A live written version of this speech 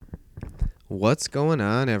What's going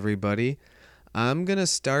on, everybody? I'm going to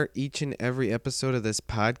start each and every episode of this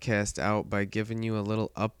podcast out by giving you a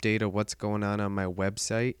little update of what's going on my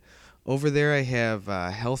website. Over there, I have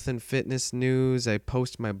health and fitness news. I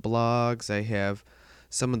post my blogs. I have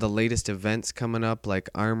some of the latest events coming up, like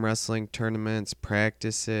arm wrestling tournaments,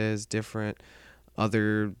 practices, different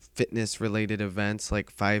other fitness related events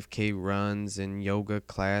like 5K runs and yoga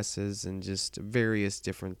classes, and just various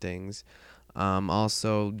different things.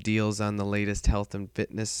 Also, deals on the latest health and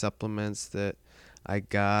fitness supplements that I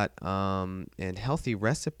got, and healthy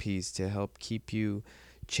recipes to help keep you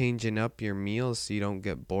changing up your meals so you don't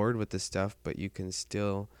get bored with the stuff, but you can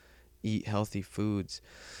still eat healthy foods.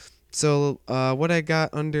 So, what I got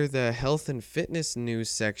under the health and fitness news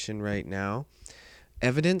section right now: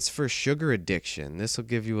 evidence for sugar addiction. This will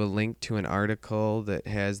give you a link to an article that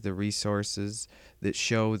has the resources that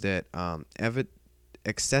show that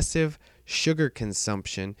excessive sugar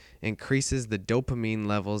consumption increases the dopamine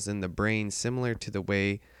levels in the brain, similar to the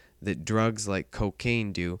way that drugs like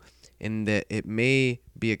cocaine do, and that it may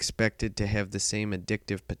be expected to have the same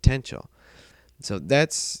addictive potential. So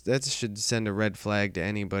that should send a red flag to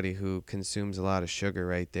anybody who consumes a lot of sugar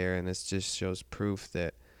right there, and this just shows proof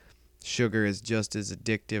that sugar is just as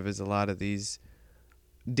addictive as a lot of these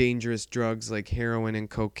dangerous drugs like heroin and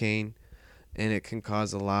cocaine, and it can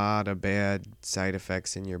cause a lot of bad side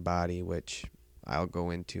effects in your body, which I'll go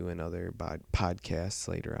into in other podcasts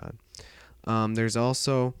later on. There's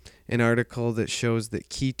also an article that shows that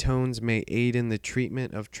ketones may aid in the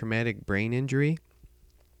treatment of traumatic brain injury.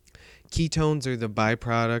 Ketones are the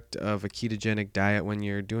byproduct of a ketogenic diet. When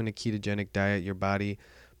you're doing a ketogenic diet, your body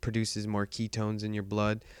produces more ketones in your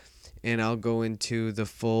blood. And I'll go into the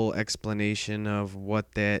full explanation of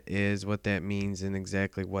what that is, what that means, and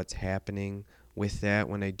exactly what's happening with that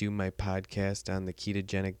when I do my podcast on the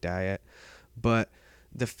ketogenic diet. But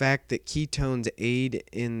the fact that ketones aid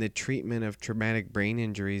in the treatment of traumatic brain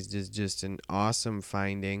injuries is just an awesome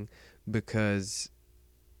finding, because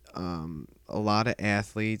a lot of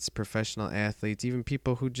athletes, professional athletes, even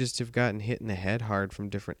people who just have gotten hit in the head hard from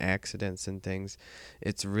different accidents and things,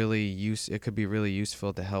 it could be really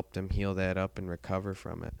useful to help them heal that up and recover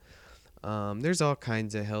from it. There's all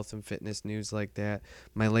kinds of health and fitness news like that.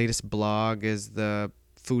 My latest blog is the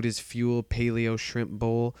Food is Fuel Paleo Shrimp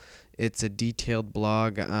Bowl. It's a detailed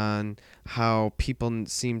blog on how people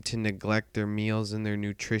seem to neglect their meals and their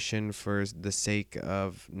nutrition for the sake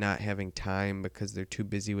of not having time because they're too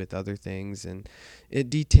busy with other things. And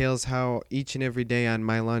it details how each and every day on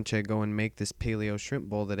my lunch I go and make this paleo shrimp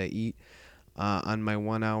bowl that I eat on my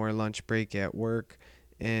 1 hour lunch break at work,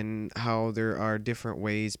 and how there are different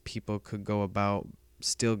ways people could go about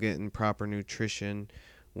still getting proper nutrition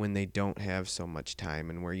when they don't have so much time,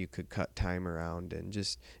 and where you could cut time around, and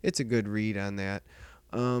just it's a good read on that.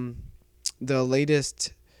 The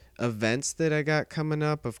latest events that I got coming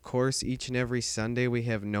up, of course, each and every Sunday we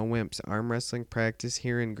have No Wimps arm wrestling practice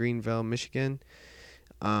here in Greenville, Michigan.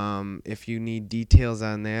 If you need details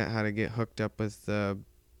on that, how to get hooked up with the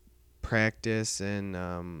practice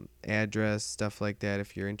and address, stuff like that,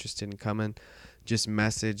 if you're interested in coming, just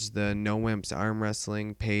message the No Wimps arm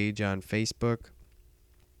wrestling page on Facebook,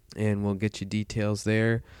 and we'll get you details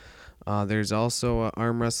there. There's also an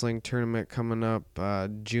arm wrestling tournament coming up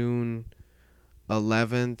June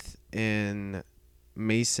 11th in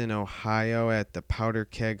Mason, Ohio, at the Powder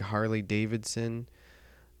Keg Harley Davidson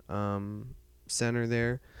Center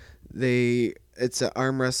there. It's an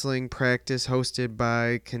arm wrestling practice hosted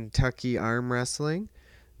by Kentucky Arm Wrestling.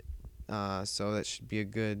 So that should be a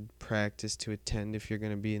good practice to attend if you're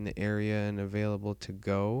going to be in the area and available to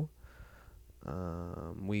go.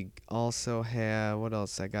 We also have, what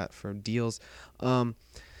else I got for deals?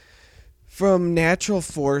 From Natural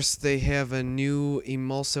Force, they have a new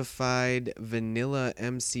emulsified vanilla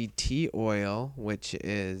MCT oil, which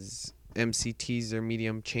is MCTs are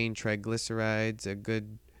medium chain triglycerides, a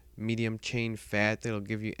good medium chain fat that'll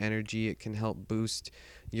give you energy. It can help boost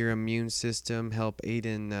your immune system, help aid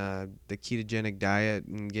in the ketogenic diet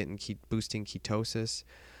and boosting ketosis.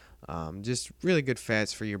 Just really good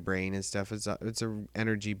fats for your brain and stuff. It's a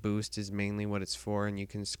energy boost is mainly what it's for, and you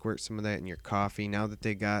can squirt some of that in your coffee. Now that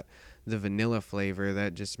they got the vanilla flavor,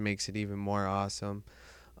 that just makes it even more awesome.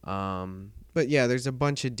 But yeah, there's a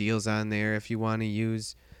bunch of deals on there. If you want to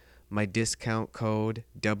use my discount code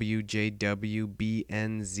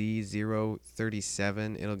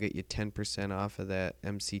WJWBNZ037, it'll get you 10% off of that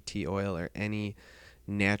MCT oil or any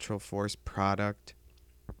Natural Force product.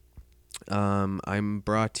 I'm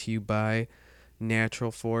brought to you by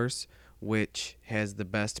Natural Force. which has the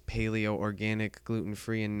best paleo, organic,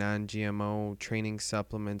 gluten-free, and non-GMO training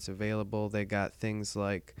supplements available. They got things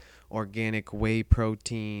like organic whey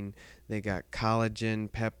protein. They got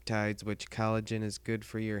collagen peptides, which collagen is good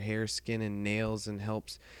for your hair, skin, and nails and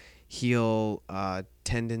helps heal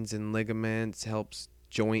tendons and ligaments, helps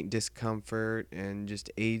joint discomfort, and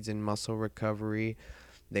just aids in muscle recovery.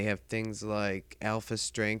 They have things like Alpha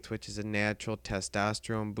Strength, which is a natural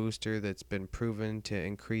testosterone booster that's been proven to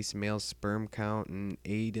increase male sperm count and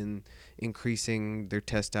aid in increasing their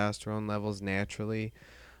testosterone levels naturally.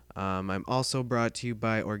 I'm also brought to you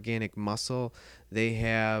by Organic Muscle. They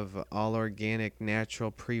have all organic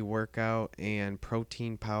natural pre-workout and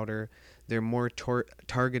protein powder. They're more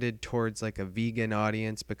targeted towards like a vegan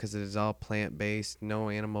audience because it is all plant-based, no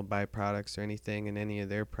animal byproducts or anything in any of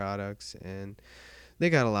their products, and they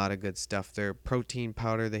got a lot of good stuff. Their protein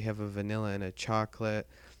powder, they have a vanilla and a chocolate.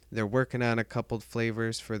 They're working on a couple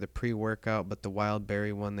flavors for the pre-workout, but the wild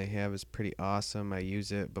berry one they have is pretty awesome. I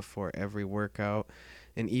use it before every workout.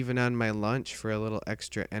 And even on my lunch for a little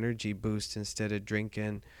extra energy boost, instead of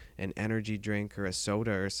drinking an energy drink or a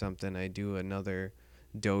soda or something, I do another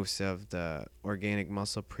dose of the Organic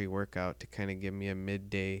Muscle pre-workout to kind of give me a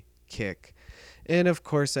midday kick. And of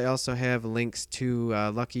course, I also have links to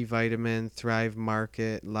Lucky Vitamin, Thrive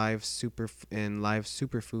Market, Live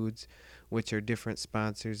Superfoods, which are different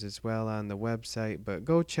sponsors as well on the website. But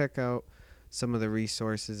go check out some of the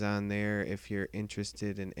resources on there if you're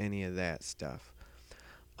interested in any of that stuff.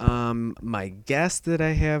 My guest that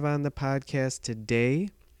I have on the podcast today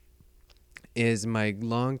is my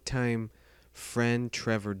longtime friend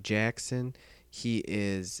Trevor Jackson. He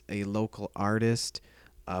is a local artist,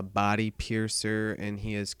 a body piercer, and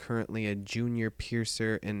he is currently a junior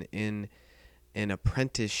piercer and in an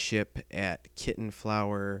apprenticeship at Kitten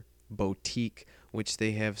Flower Boutique, which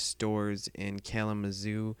they have stores in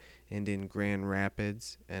Kalamazoo and in Grand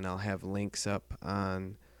Rapids. And I'll have links up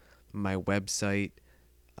on my website,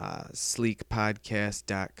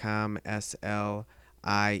 sleekpodcast.com, SLIEK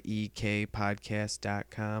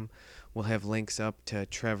podcast.com. We'll have links up to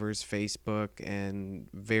Trevor's Facebook and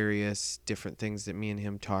various different things that me and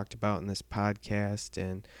him talked about in this podcast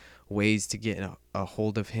and ways to get a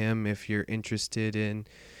hold of him if you're interested in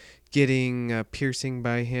getting a piercing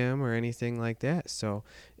by him or anything like that. So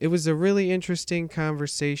it was a really interesting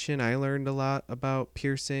conversation. I learned a lot about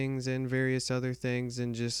piercings and various other things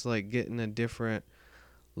and just like getting a different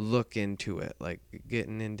look into it, like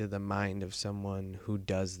getting into the mind of someone who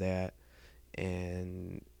does that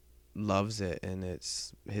and loves it, and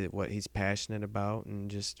it's what he's passionate about, and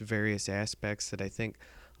just various aspects that I think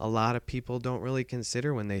a lot of people don't really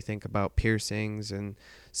consider when they think about piercings and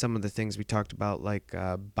some of the things we talked about, like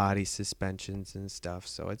body suspensions and stuff.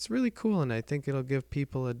 So it's really cool, and I think it'll give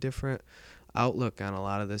people a different outlook on a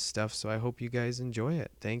lot of this stuff. So I hope you guys enjoy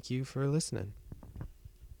it. Thank you for listening.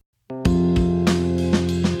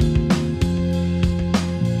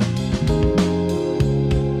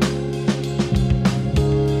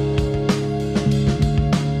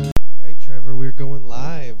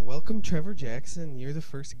 Welcome, Trevor Jackson. You're the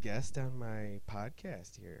first guest on my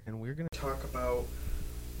podcast here, and we're going to talk about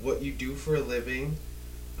what you do for a living,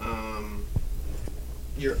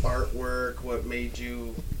 your artwork, what made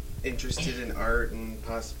you interested in art and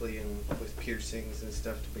possibly with piercings and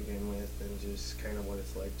stuff to begin with, and just kind of what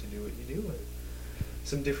it's like to do what you do and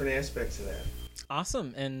some different aspects of that.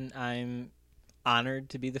 Awesome, and I'm honored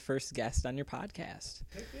to be the first guest on your podcast.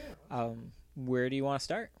 Heck yeah. Where do you want to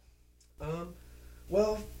start?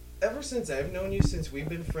 Well, ever since I've known you, since we've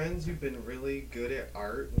been friends, you've been really good at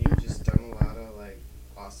art, and you've just done a lot of like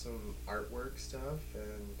awesome artwork stuff,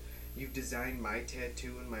 and you've designed my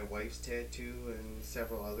tattoo and my wife's tattoo and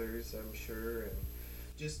several others, I'm sure. And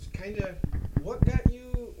just kind of what got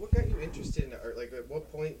you interested in art? Like, at what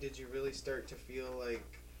point did you really start to feel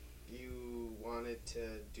like you wanted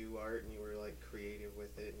to do art and you were like creative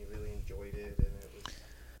with it and you really enjoyed it? And it was...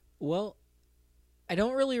 Well, I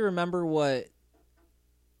don't really remember what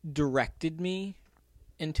directed me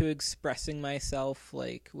into expressing myself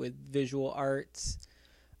like with visual arts.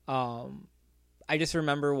 I just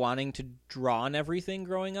remember wanting to draw on everything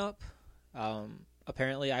growing up.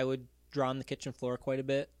 Apparently I would draw on the kitchen floor quite a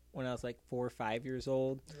bit when I was like 4 or 5 years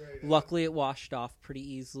old. Right. Luckily it washed off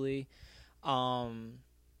pretty easily.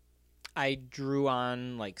 I drew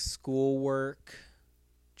on like schoolwork,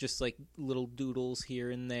 just like little doodles here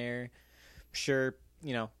and there. Sure,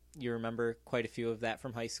 you remember quite a few of that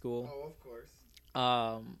from high school. Oh, of course.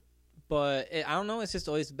 But I don't know, it's just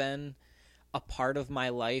always been a part of my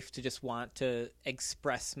life to just want to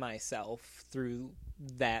express myself through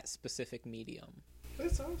that specific medium.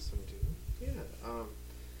 That's awesome, dude. Yeah.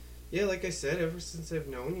 Yeah, like I said, ever since I've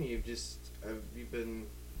known you, you've been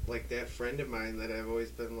like that friend of mine that I've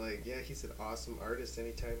always been like, yeah, he's an awesome artist.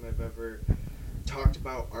 Anytime I've ever talked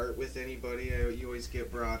about art with anybody, you always get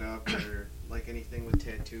brought up, or like anything with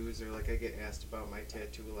tattoos, or like I get asked about my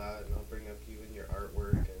tattoo a lot, and I'll bring up you and your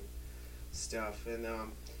artwork and stuff. And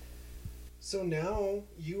so now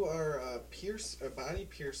you are a body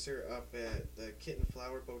piercer up at the Kitten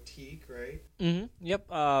Flower Boutique, right? Mm-hmm. Yep.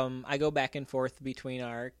 I go back and forth between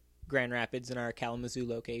our Grand Rapids and our Kalamazoo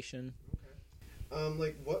location. Okay.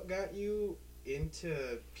 Like, what got you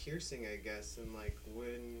into piercing, I guess, and like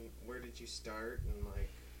where did you start, and like,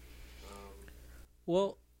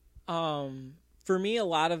 Well, for me, a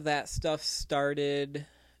lot of that stuff started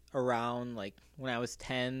around like when I was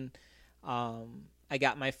 10. I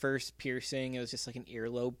got my first piercing. It was just like an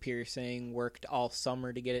earlobe piercing. Worked all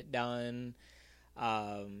summer to get it done.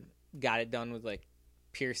 Got it done with like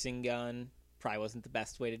piercing gun. Probably wasn't the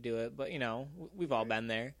best way to do it, but you know, we've all been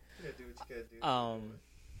there. You gotta do what you gotta do.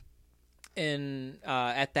 And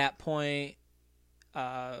at that point,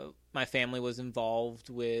 my family was involved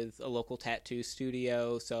with a local tattoo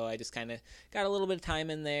studio, so I just kind of got a little bit of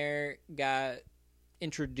time in there, got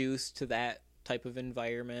introduced to that type of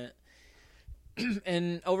environment.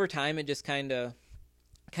 And over time, it just kind of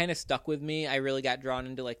stuck with me. I really got drawn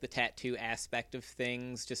into like the tattoo aspect of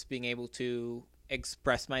things, just being able to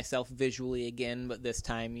express myself visually again, but this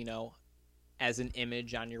time, you know, as an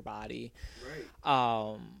image on your body. Right.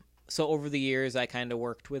 So over the years, I kind of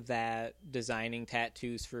worked with that, designing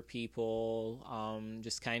tattoos for people,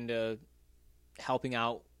 just kind of helping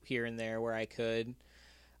out here and there where I could.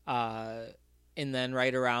 And then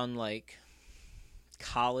right around like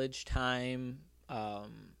college time,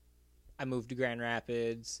 I moved to Grand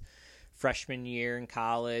Rapids. Freshman year in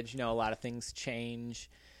college, you know, a lot of things change.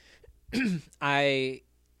 I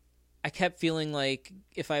kept feeling like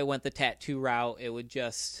if I went the tattoo route,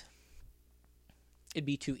 it'd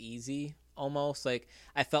be too easy almost. Like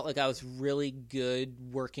I felt like I was really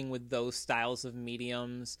good working with those styles of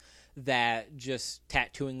mediums, that just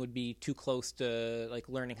tattooing would be too close to like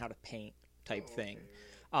learning how to paint type thing.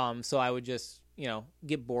 So I would just, you know,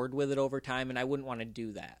 get bored with it over time, and I wouldn't want to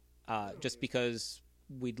do that just because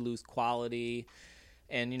we'd lose quality.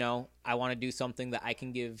 And, you know, I want to do something that I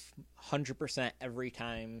can give 100% every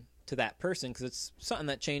time to that person, because it's something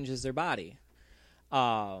that changes their body.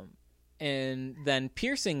 And then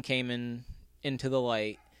piercing came into the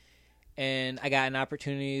light, and I got an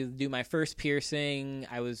opportunity to do my first piercing.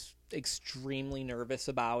 I was extremely nervous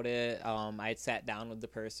about it. I had sat down with the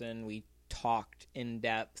person. We talked in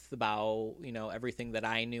depth about, you know, everything that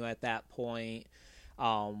I knew at that point.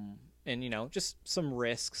 And, you know, just some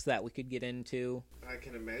risks that we could get into. I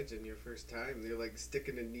can imagine your first time. They're like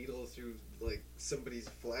sticking a needle through like somebody's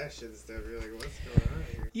flesh and stuff. You're like, what's going on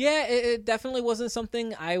here? Yeah, it definitely wasn't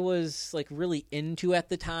something I was like really into at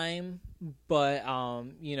the time. But,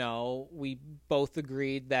 you know, we both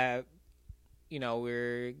agreed that, you know,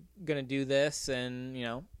 we're going to do this, and, you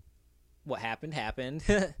know, what happened.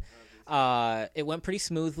 It went pretty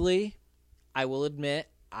smoothly. I will admit,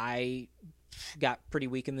 I got pretty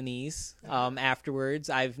weak in the knees afterwards.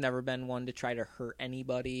 I've never been one to try to hurt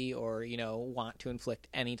anybody or, you know, want to inflict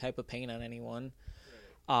any type of pain on anyone.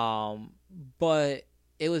 But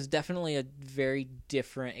it was definitely a very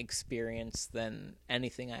different experience than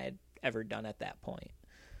anything I had ever done at that point.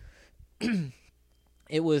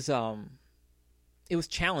 It was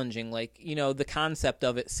challenging. Like, you know, the concept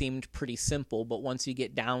of it seemed pretty simple, but once you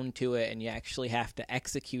get down to it and you actually have to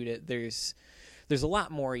execute it, there's a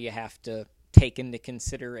lot more you have to take into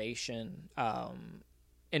consideration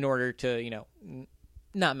in order to, you know,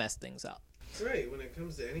 not mess things up. Right. When it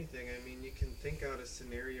comes to anything, I mean, you can think out a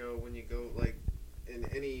scenario when you go, like, in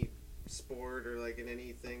any sport or, like, in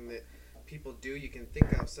anything that people do, you can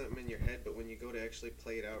think out something in your head, but when you go to actually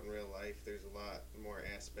play it out in real life, there's a lot more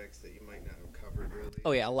aspects that you might not have covered, really.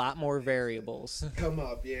 Oh, yeah, a lot more variables. Come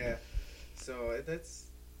up, yeah. So that's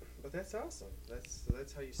awesome.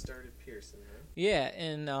 That's how you started piercing, huh? Yeah,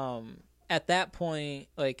 and at that point,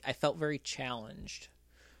 like, I felt very challenged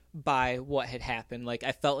by what had happened. Like,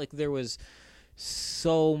 I felt like there was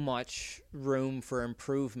so much room for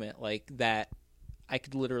improvement, like, that I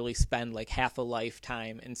could literally spend, like, half a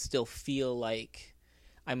lifetime and still feel like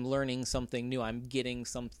I'm learning something new. I'm getting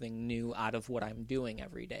something new out of what I'm doing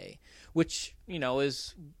every day, which, you know,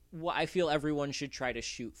 is what I feel everyone should try to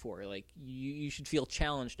shoot for. Like, you should feel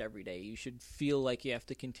challenged every day. You should feel like you have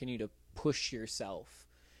to continue to push yourself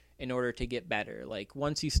in order to get better. Like,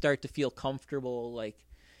 once you start to feel comfortable, like,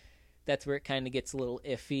 that's where it kind of gets a little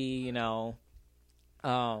iffy, you know.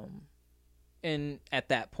 and at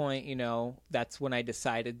that point, that's when I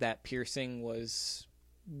decided that piercing was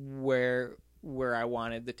where I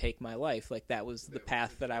wanted to take my life. Like that was the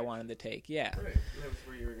path that I wanted to take. Yeah. Right. That was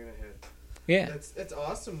where you were gonna head. Yeah. That's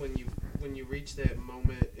awesome when you reach that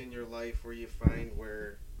moment in your life where you find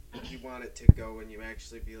where you want it to go, and you're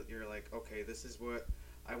like, okay, this is what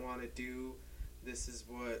I want to do. This is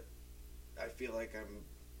what I feel like I'm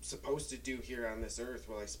supposed to do here on this earth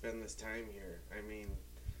while I spend this time here. I mean,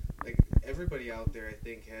 like everybody out there, I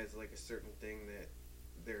think, has like a certain thing that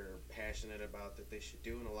they're passionate about that they should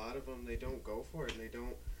do, and a lot of them they don't go for it, and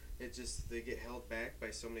they get held back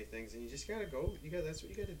by so many things, and you just gotta go. That's what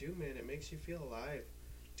you gotta do, man. It makes you feel alive,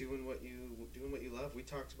 doing what you love. We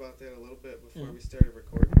talked about that a little bit before we started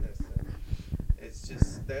recording this. It's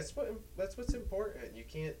just that's what's important. You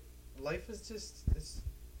can't. Life is just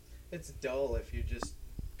it's dull if you're just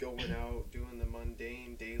going out doing the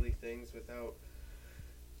mundane daily things without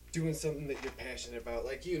doing something that you're passionate about.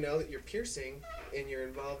 Like now that you're piercing and you're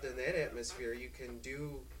involved in that atmosphere,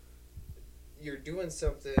 you're doing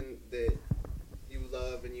something that you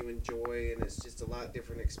love and you enjoy, and it's just a lot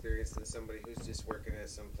different experience than somebody who's just working at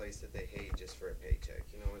some place that they hate just for a paycheck.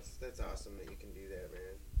 That's awesome that you can do that,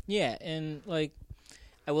 man. Yeah, and like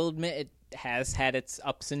I will admit it has had its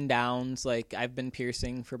ups and downs. Like I've been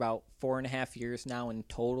piercing for about 4.5 years now in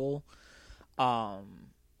total.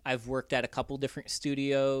 I've worked at a couple different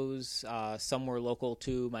studios. Some were local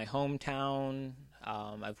to my hometown.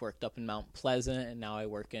 I've worked up in Mount Pleasant, and now I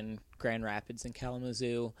work in Grand Rapids and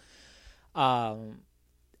Kalamazoo.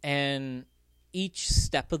 And each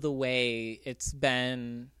step of the way, it's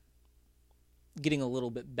been getting a little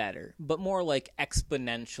bit better, but more like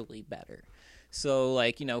exponentially better. So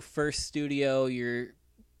like, first studio, you're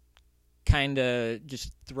kind of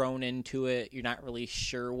just thrown into it. You're not really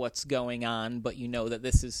sure what's going on, but you know that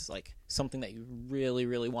this is like something that you really,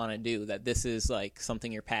 really want to do, that this is like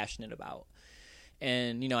something you're passionate about.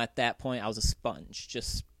 And, at that point I was a sponge,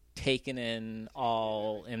 just taking in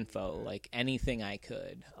all info, like anything I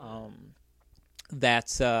could.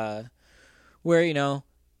 That's where,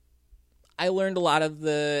 I learned a lot of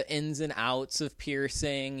the ins and outs of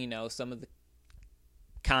piercing, some of the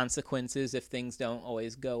consequences if things don't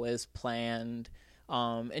always go as planned.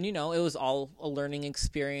 And it was all a learning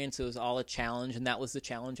experience. It was all a challenge, and that was the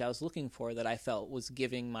challenge I was looking for, that I felt was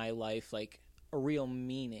giving my life like a real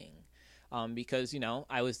meaning. Because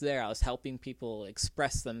I was there, I was helping people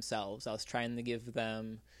express themselves. I was trying to give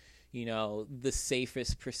them the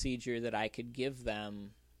safest procedure that I could give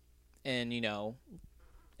them, and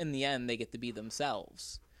in the end they get to be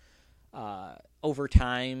themselves. Over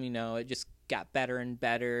time, it just got better and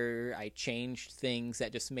better. I changed things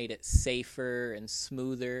that just made it safer and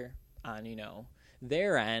smoother on,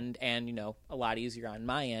 their end, and, a lot easier on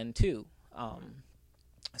my end too.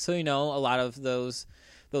 So, a lot of those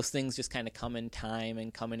things just kind of come in time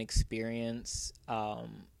and come in experience.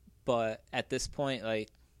 But at this point, like,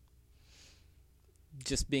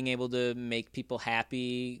 just being able to make people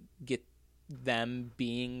happy, get them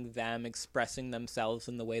being them, expressing themselves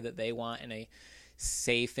in the way that they want in a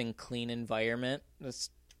safe and clean environment. That's,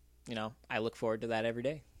 I look forward to that every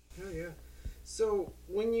day. Oh yeah. So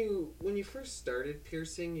when you first started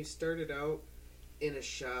piercing, you started out in a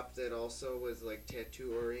shop that also was like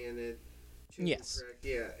tattoo oriented. Yes. Correct?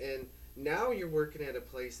 Yeah, and now you're working at a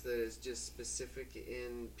place that is just specific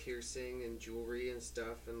in piercing and jewelry and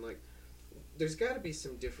stuff, and like there's got to be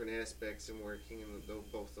some different aspects in working in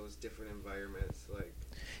both those different environments. Like,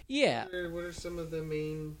 yeah. What are some of the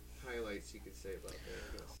main highlights you could say about that?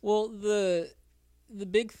 I guess? Well, the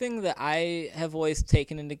big thing that I have always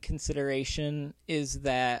taken into consideration is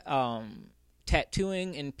that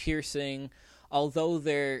tattooing and piercing, although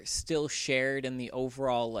they're still shared in the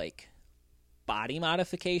overall like body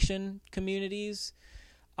modification communities,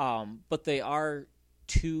 but they are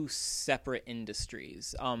two separate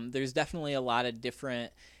industries. There's definitely a lot of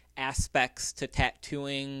different aspects to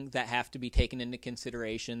tattooing that have to be taken into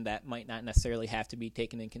consideration that might not necessarily have to be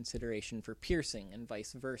taken into consideration for piercing, and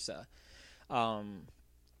vice versa.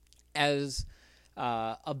 As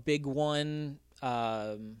a big one,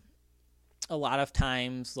 a lot of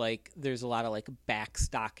times, like, there's a lot of like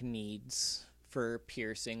backstock needs for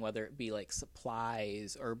piercing, whether it be like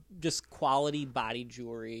supplies or just quality body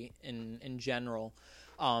jewelry in general,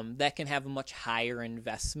 that can have a much higher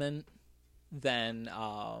investment than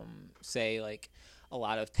say like a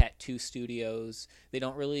lot of tattoo studios. They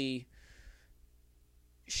don't really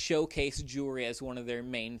showcase jewelry as one of their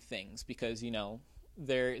main things because they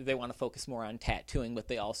want to focus more on tattooing, but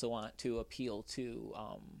they also want to appeal to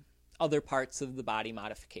other parts of the body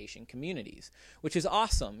modification communities, which is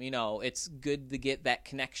awesome. It's good to get that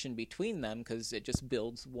connection between them because it just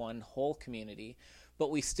builds one whole community, but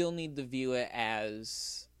we still need to view it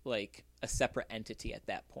as like a separate entity at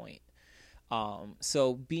that point.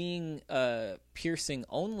 So being a piercing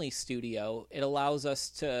only studio, it allows us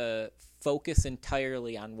to focus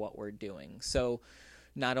entirely on what we're doing. So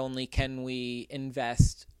not only can we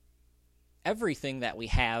invest everything that we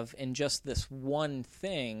have in just this one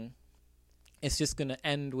thing, it's just going to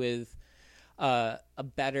end with a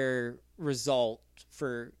better result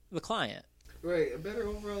for the client. Right, a better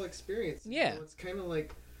overall experience. Yeah. It's kind of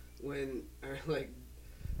like when, like,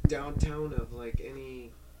 downtown of, like,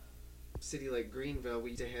 any city like Greenville,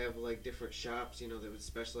 we used to have, like, different shops, that would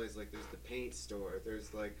specialize. Like, there's the paint store,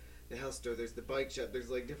 there's, like, the health store, there's the bike shop, there's,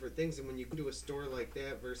 like, different things. And when you go to a store like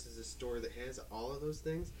that versus a store that has all of those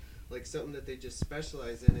things, like something that they just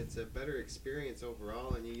specialize in, it's a better experience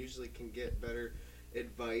overall, and you usually can get better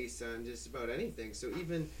advice on just about anything. So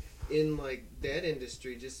even in like that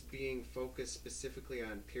industry, just being focused specifically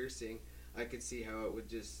on piercing, I could see how it would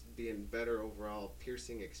just be a better overall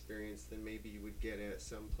piercing experience than maybe you would get at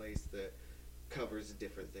some place that covers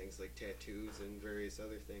different things like tattoos and various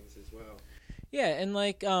other things as well. Yeah, and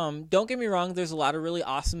like, don't get me wrong, there's a lot of really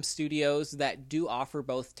awesome studios that do offer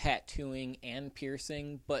both tattooing and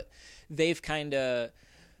piercing, but they've kind of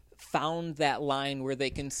found that line where they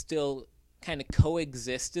can still kind of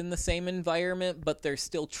coexist in the same environment, but they're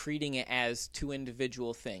still treating it as two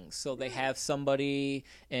individual things. So they have somebody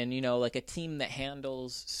and, like a team that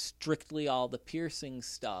handles strictly all the piercing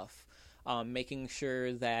stuff, making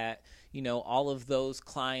sure that, all of those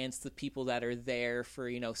clients, the people that are there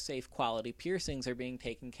for, safe quality piercings are being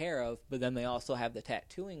taken care of. But then they also have the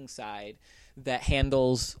tattooing side that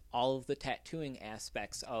handles all of the tattooing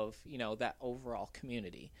aspects of, that overall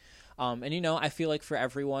community. And, I feel like for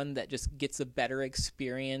everyone that just gets a better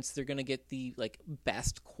experience, they're going to get the like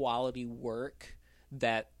best quality work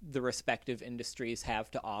that the respective industries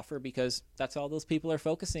have to offer, because that's all those people are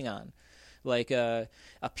focusing on. Like a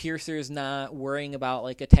piercer is not worrying about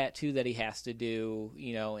like a tattoo that he has to do,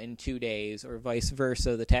 in 2 days, or vice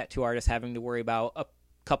versa. The tattoo artist having to worry about a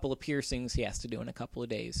couple of piercings he has to do in a couple of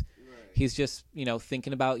days. Right. He's just,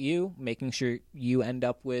 thinking about you, making sure you end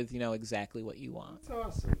up with, exactly what you want. That's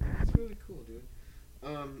awesome. That's really cool, dude.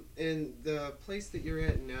 And the place that you're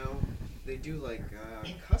at now, they do like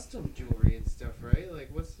custom jewelry and stuff, right? Like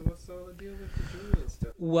what's all the deal with the jewelry and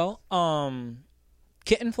stuff? Well,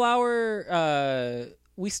 Kitten Flower,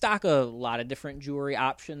 we stock a lot of different jewelry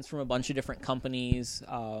options from a bunch of different companies,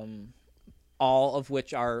 all of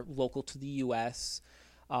which are local to the U.S.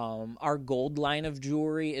 Our gold line of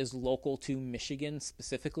jewelry is local to Michigan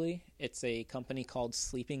specifically. It's a company called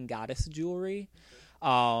Sleeping Goddess Jewelry.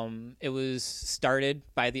 It was started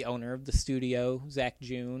by the owner of the studio, Zach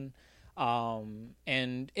June,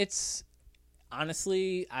 and it's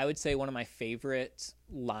honestly, I would say, one of my favorite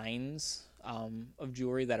lines of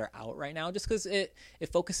jewelry that are out right now, just because it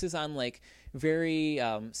focuses on like very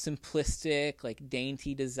simplistic, like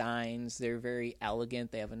dainty designs. They're very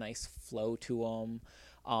elegant. They have a nice flow to them,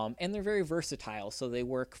 and they're very versatile. So they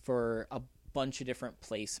work for a bunch of different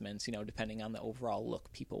placements, depending on the overall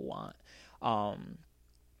look people want.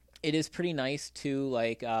 It is pretty nice too.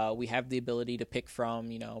 Like we have the ability to pick from,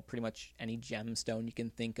 pretty much any gemstone you can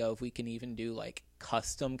think of. We can even do like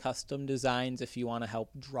custom designs if you want to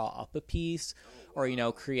help draw up a piece, or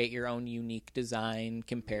create your own unique design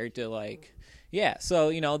compared to like, yeah.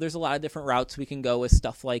 So there's a lot of different routes we can go with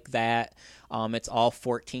stuff like that. It's all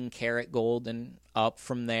 14 karat gold and up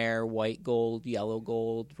from there, white gold, yellow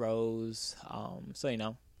gold, rose.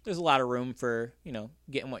 So there's a lot of room for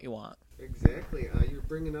getting what you want. Exactly. You're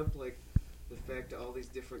bringing up like the fact all these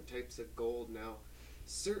different types of gold now.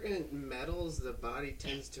 Certain metals the body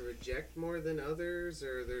tends to reject more than others,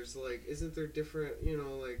 or there's like, isn't there different,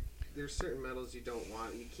 like there's certain metals you don't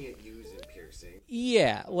want, you can't use in piercing.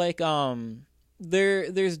 Yeah, like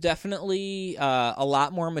there's definitely a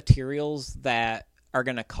lot more materials that are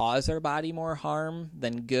going to cause our body more harm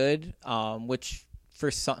than good, which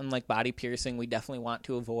for something like body piercing we definitely want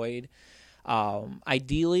to avoid.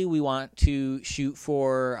 Ideally, we want to shoot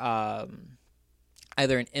for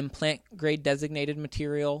either an implant grade designated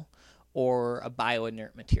material or a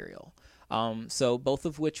bioinert material. So both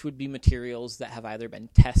of which would be materials that have either been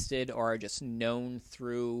tested or are just known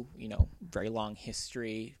through, very long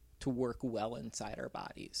history to work well inside our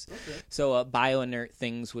bodies. Okay. So bioinert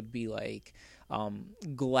things would be like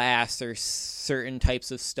glass or certain types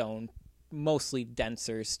of stone, mostly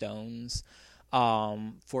denser stones.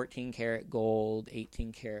 14 karat gold,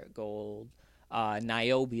 18 karat gold,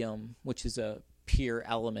 niobium, which is a pure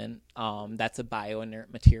element. That's a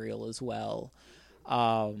bioinert material as well.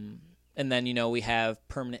 And then, we have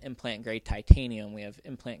permanent implant grade titanium. We have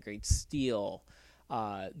implant grade steel.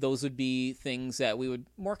 Those would be things that we would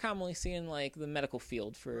more commonly see in like the medical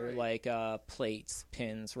field for like plates,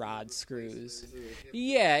 pins, rods, screws.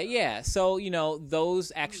 Yeah. So,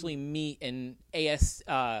 those actually meet an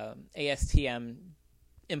ASTM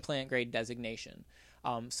implant grade designation.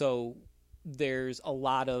 So there's a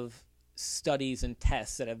lot of studies and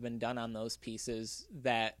tests that have been done on those pieces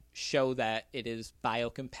that show that it is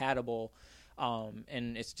biocompatible,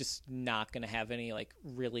 and it's just not going to have any like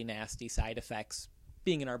really nasty side effects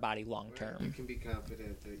being in our body long term. You can be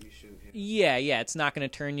confident that you shouldn't have. Yeah, it's not going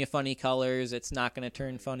to turn you funny colors. It's not going to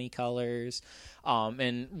turn funny colors,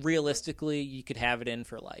 and realistically, you could have it in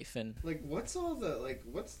for life. And like, what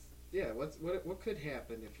could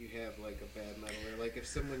happen if you have like a bad metal, or like if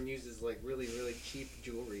someone uses like really really cheap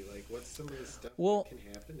jewelry? Like, what's some of the stuff that can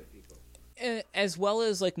happen to people? As well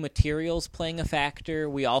as like materials playing a factor,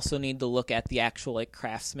 we also need to look at the actual like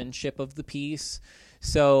craftsmanship of the piece.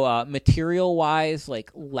 So material wise, like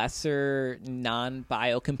lesser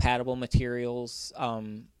non-biocompatible materials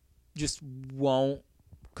just won't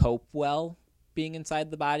cope well being inside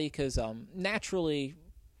the body, because naturally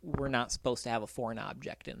we're not supposed to have a foreign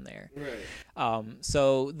object in there. Right.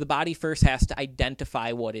 So the body first has to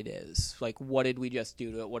identify what it is. Like, what did we just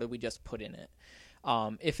do to it? What did we just put in it?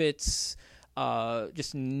 If it's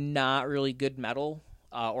just not really good metal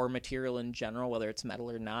or material in general, whether it's metal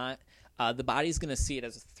or not, the body's going to see it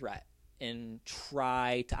as a threat and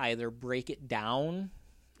try to either break it down,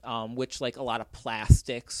 which like a lot of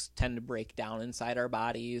plastics tend to break down inside our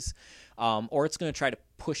bodies, or it's going to try to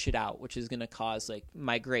push it out, which is going to cause like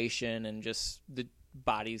migration, and just the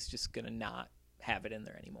body's just going to not have it in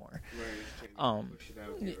there anymore. Right. Push it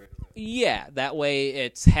out, get rid of it. Yeah, that way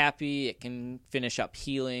it's happy. It can finish up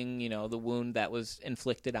healing, the wound that was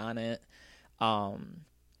inflicted on it.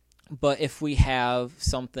 But if we have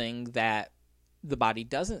something that the body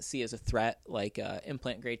doesn't see as a threat, like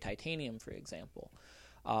implant grade titanium, for example,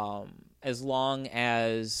 as long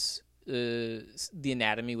as the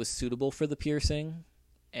anatomy was suitable for the piercing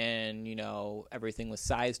and, everything was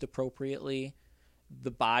sized appropriately,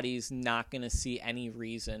 the body's not going to see any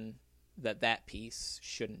reason that piece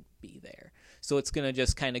shouldn't be there. So it's going to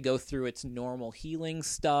just kind of go through its normal healing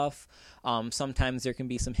stuff. Sometimes there can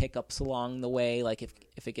be some hiccups along the way, like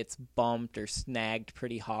if it gets bumped or snagged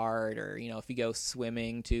pretty hard, or, if you go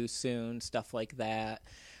swimming too soon, stuff like that.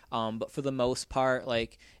 But for the most part,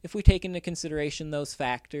 like if we take into consideration those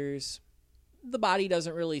factors, the body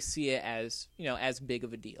doesn't really see it as, as big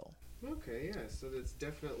of a deal. Okay, yeah. So that's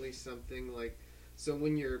definitely something like, so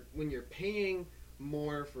when you're paying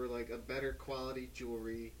more for like a better quality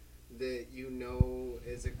jewelry that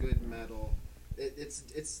is a good metal,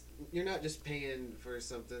 it's you're not just paying for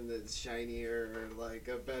something that's shinier or like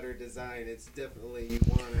a better design. It's definitely, you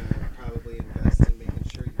want to probably invest in making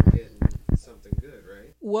sure you're getting something good,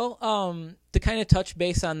 right? Well, to kind of touch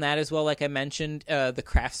base on that as well, like I mentioned, the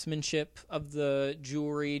craftsmanship of the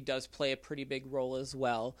jewelry does play a pretty big role as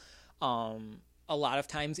well. A lot of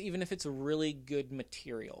times, even if it's a really good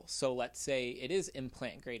material, so let's say it is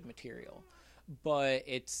implant grade material, but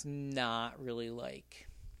it's not really like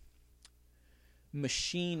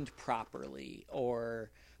machined properly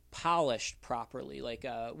or polished properly. Like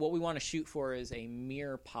what we want to shoot for is a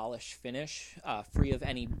mirror polish finish, free of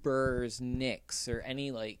any burrs, nicks, or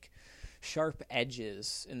any like sharp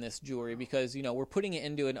edges in this jewelry, because we're putting it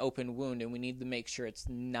into an open wound, and we need to make sure it's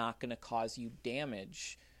not going to cause you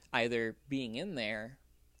damage, either being in there,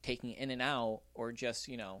 taking it in and out, or just,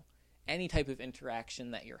 any type of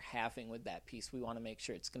interaction that you're having with that piece. We want to make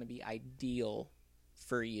sure it's going to be ideal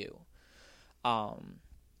for you.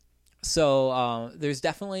 So there's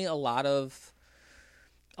definitely a lot of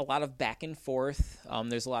back and forth.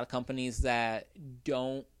 There's a lot of companies that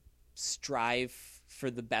don't strive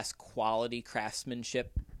for the best quality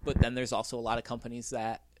craftsmanship, but then there's also a lot of companies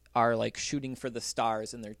that are like shooting for the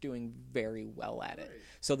stars, and they're doing very well at it. Right.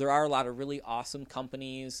 So there are a lot of really awesome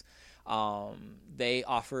companies. They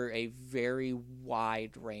offer a very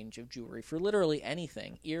wide range of jewelry for literally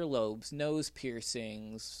anything: earlobes, nose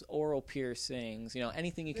piercings, oral piercings,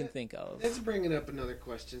 anything you can think of. That's bringing up another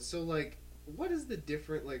question. So like, what is the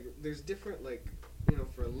different, like, there's different, like,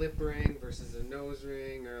 for a lip ring versus a nose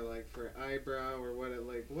ring, or like for eyebrow, or what,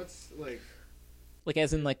 like, what's like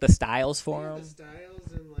as in like the styles for them? The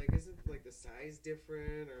styles, and like, isn't like the size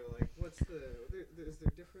different, or like what's is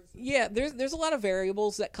there difference? Yeah, there's a lot of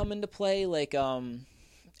variables that come into play. Like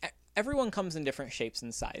everyone comes in different shapes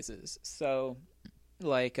and sizes. So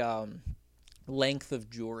like length of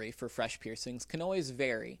jewelry for fresh piercings can always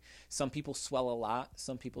vary. Some people swell a lot,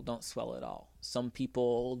 some people don't swell at all. Some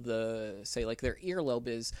people, say like their earlobe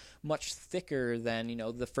is much thicker than,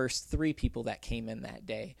 the first 3 people that came in that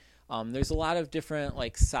day. There's a lot of different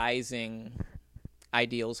like sizing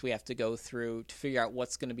ideals we have to go through to figure out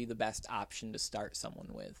what's going to be the best option to start someone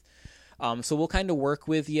with. So we'll kind of work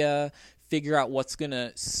with you, figure out what's going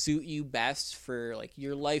to suit you best for like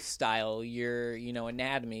your lifestyle, your,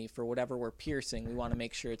 anatomy, for whatever we're piercing. We want to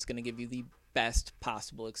make sure it's going to give you the best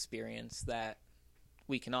possible experience that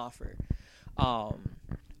we can offer.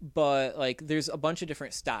 But like there's a bunch of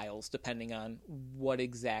different styles depending on what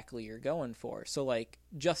exactly you're going for. So like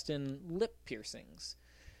just in lip piercings,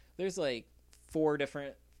 there's like 4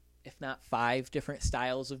 different, if not 5 different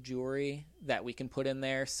styles of jewelry that we can put in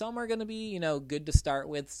there. Some are going to be, good to start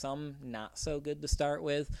with, some not so good to start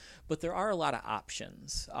with, but there are a lot of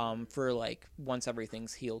options for like once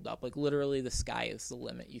everything's healed up. Like literally the sky is the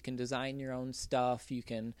limit. You can design your own stuff. You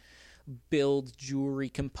can build jewelry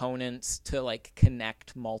components to like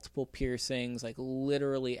connect multiple piercings, like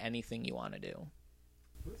literally anything you want to do.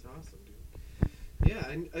 That's awesome, dude. Yeah,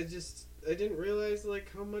 I didn't realize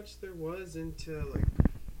like how much there was into like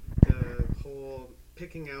the whole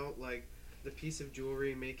picking out like the piece of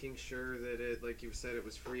jewelry, making sure that it, like you said, it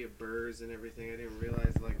was free of burrs and everything. I didn't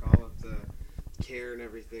realize like all of the care and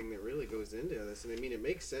everything that really goes into this. And I mean, it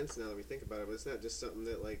makes sense now that we think about it, but it's not just something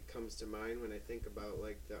that like comes to mind when I think about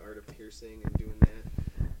like the art of piercing and doing that.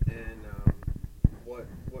 And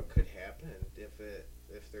what could happen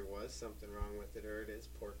if there was something wrong with it, or it is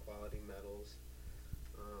poor quality metals.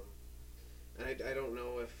 And I don't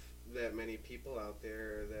know if that many people out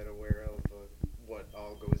there are that aware of what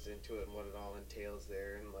all goes into it and what it all entails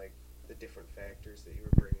there, and like the different factors that you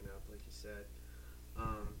were bringing up, like you said.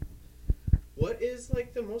 What is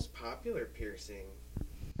like the most popular piercing?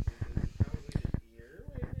 Probably the ear,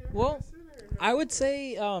 maybe, Well, I would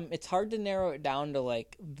say it's hard to narrow it down to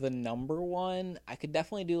like the number one. I could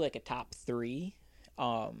definitely do like a top 3.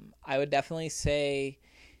 I would definitely say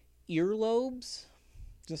earlobes,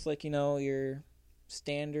 just like, your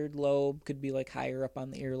standard lobe could be like higher up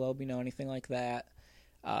on the earlobe, anything like that.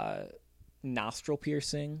 Nostril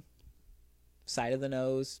piercing, side of the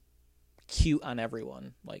nose, cute on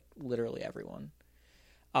everyone, like literally everyone.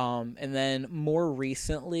 And then more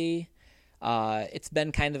recently, it's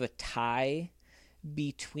been kind of a tie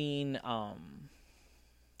between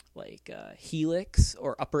helix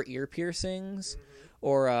or upper ear piercings,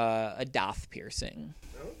 or a doth piercing.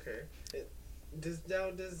 Okay. Does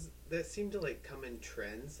that seem to like come in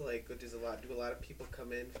trends? Like, do a lot of people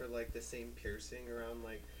come in for like the same piercing around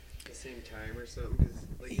like the same time or something? Because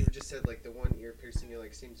like you just said, like the one ear piercing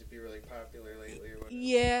like seems to be really popular lately or whatever.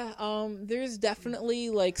 Yeah, there's definitely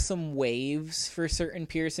like some waves for certain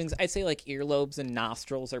piercings. I'd say like earlobes and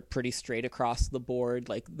nostrils are pretty straight across the board.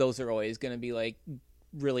 Like those are always going to be like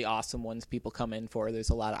really awesome ones people come in for.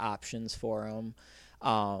 There's a lot of options for them.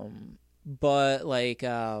 But like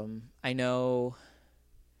I know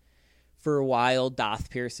for a while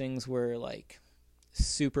doth piercings were like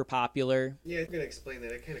super popular. Yeah, I'm gonna explain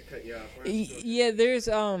that. I kind of cut you off. Yeah, there's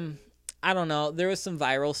I don't know. There was some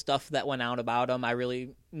viral stuff that went out about them. I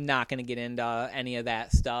really not gonna get into any of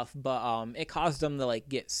that stuff, but it caused them to like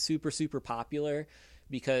get super super popular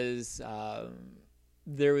because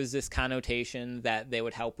there was this connotation that they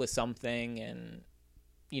would help with something, and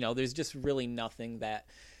there's just really nothing that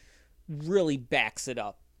really backs it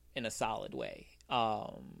up in a solid way.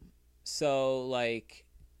 So like,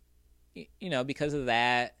 because of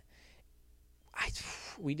that,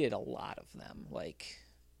 we did a lot of them, like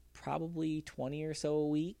probably 20 or so a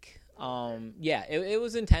week. Yeah, it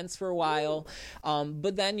was intense for a while.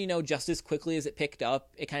 But then, just as quickly as it picked up,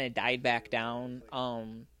 it kind of died back down.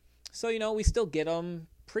 So, we still get them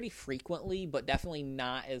pretty frequently, but definitely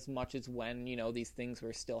not as much as when, these things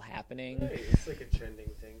were still happening. Right, it's like a trending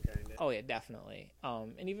thing, kind of. Oh, yeah, definitely.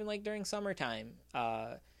 And even like during summertime,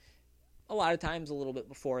 a lot of times a little bit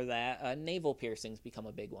before that, navel piercings become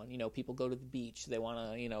a big one. People go to the beach. They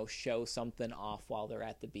want to, show something off while they're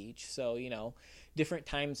at the beach. So, different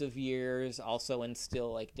times of years also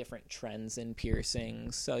instill like different trends in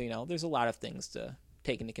piercings. So, there's a lot of things to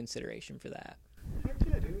take into consideration for that. Heck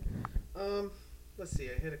yeah, dude. Let's see.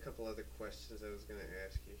 I had a couple other questions I was going to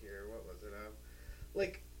ask you here. What was it?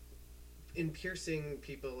 Like, in piercing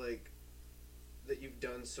people like that you've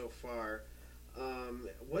done so far,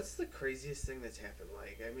 what's the craziest thing that's happened?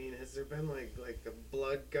 Like, I mean, has there been like a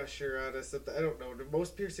blood gusher out of something? I don't know.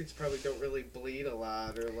 Most piercings probably don't really bleed a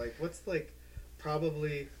lot, or like, what's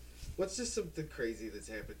just something crazy that's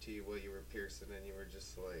happened to you while you were piercing and you were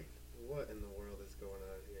just like, what in the world is going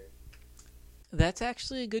on here? That's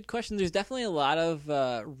actually a good question. There's definitely a lot of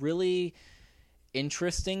really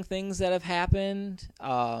interesting things that have happened.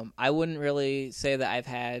 I wouldn't really say that I've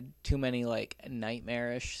had too many like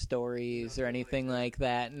nightmarish stories or anything like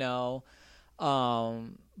that. No.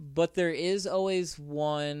 But there is always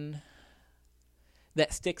one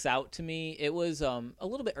that sticks out to me. It was a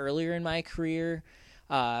little bit earlier in my career.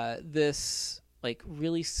 This like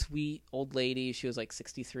really sweet old lady, she was like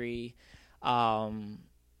 63.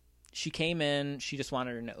 She came in, she just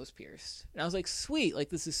wanted her nose pierced. And I was like, sweet, like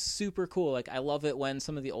this is super cool. Like I love it when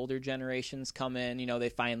some of the older generations come in, you know, they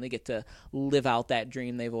finally get to live out that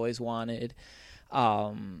dream they've always wanted.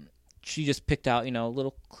 She just picked out, you know, a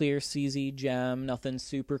little clear CZ gem, nothing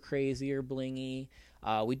super crazy or blingy.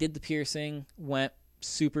 We did the piercing, went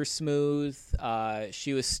super smooth.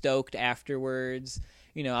 She was stoked afterwards.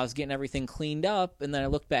 You know, I was getting everything cleaned up, and then I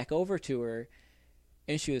looked back over to her,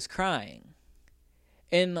 and she was crying.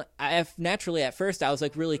 And naturally, at first, I was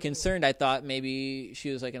like really concerned. I thought maybe she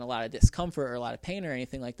was like in a lot of discomfort or a lot of pain or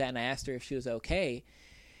anything like that. And I asked her if she was okay,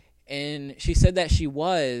 and she said that she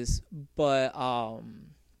was, but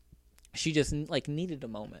she just like needed a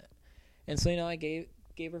moment. And so, you know, I gave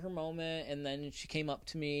her moment, and then she came up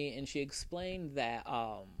to me and she explained that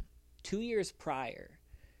 2 years prior,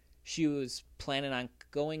 she was planning on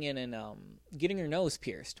going in and getting her nose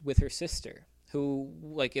pierced with her sister, who,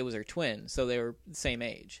 like, it was her twin, so they were the same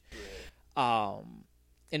age. And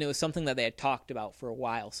it was something that they had talked about for a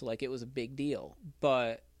while, so, like, it was a big deal.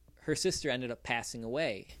 But her sister ended up passing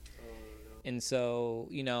away. And so,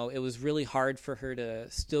 you know, it was really hard for her to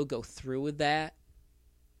still go through with that,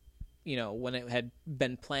 you know, when it had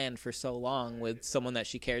been planned for so long with someone that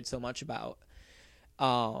she cared so much about.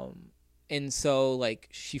 And so, like,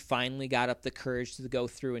 she finally got up the courage to go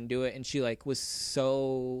through and do it. And she, like, was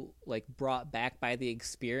so, like, brought back by the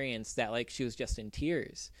experience that, like, she was just in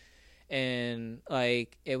tears. And,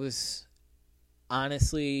 like, it was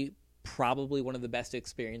honestly probably one of the best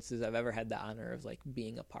experiences I've ever had the honor of, like,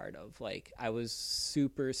 being a part of. Like, I was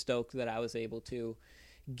super stoked that I was able to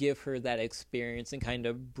give her that experience and kind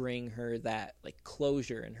of bring her that, like,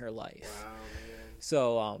 closure in her life. Wow, man.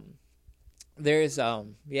 So, there's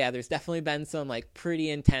definitely been some like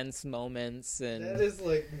pretty intense moments, and that is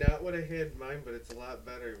like not what I had in mind, but it's a lot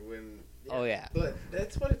better when oh yeah, but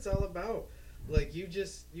that's what it's all about. Like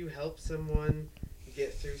you help someone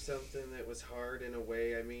get through something that was hard in a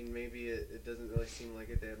way. I mean, maybe it doesn't really seem like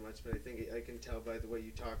it that much, but I think I can tell by the way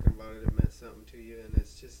you talking about it meant something to you. And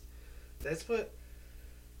it's just that's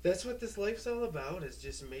what this life's all about, is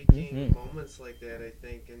just making moments like that, I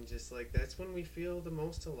think. And just like that's when we feel the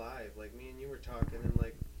most alive. Like me and you were talking, and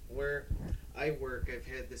like where I work, I've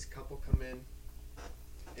had this couple come in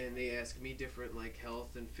and they ask me different like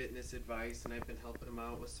health and fitness advice, and I've been helping them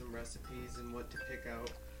out with some recipes and what to pick out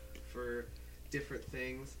for different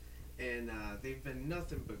things. And they've been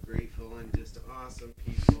nothing but grateful and just awesome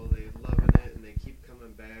people. They're loving it, and they keep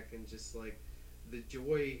coming back, and just like the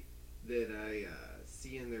joy that I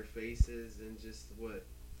see in their faces and just what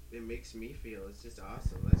it makes me feel is just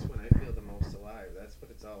awesome. That's when I feel the most alive. That's what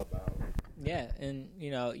it's all about. Yeah, and you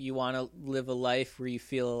know, you want to live a life where you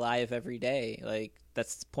feel alive every day. Like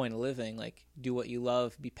that's the point of living. Like do what you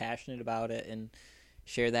love, be passionate about it, and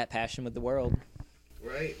share that passion with the world.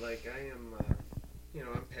 Right, like I am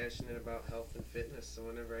I'm passionate about health and fitness, so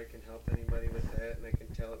whenever I can help anybody with that and I can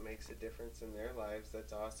tell it makes a difference in their lives,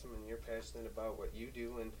 that's awesome. And you're passionate about what you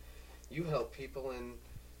do, and you help people in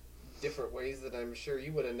different ways that I'm sure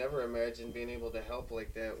you would have never imagined being able to help,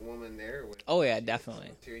 like that woman there. Oh yeah,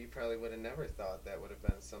 definitely. You probably would have never thought that would have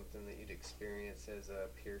been something that you'd experience as a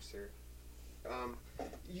piercer.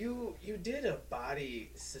 You did a body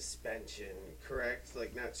suspension, correct?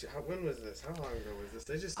 Like not sure, when was this? How long ago was this?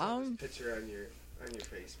 I just saw this picture on your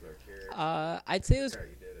Facebook here. I'd say it was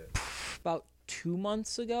about 2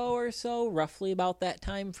 months ago or so, roughly about that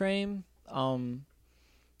time frame.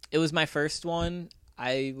 It was my first one.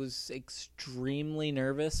 I was extremely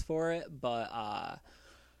nervous for it, but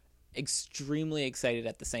extremely excited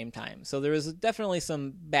at the same time. So there was definitely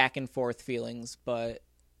some back and forth feelings, but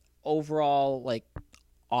overall, like,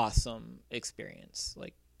 awesome experience.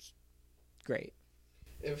 Like, great.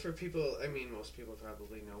 And for people, I mean, most people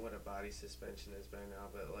probably know what a body suspension is by now,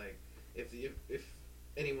 but like, if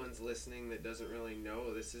anyone's listening that doesn't really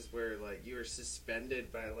know, this is where like you are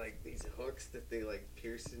suspended by like these hooks that they like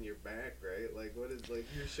pierce in your back, right? Like what is, like,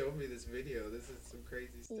 you showed me this video. This is some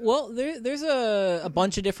crazy stuff. Well, there's a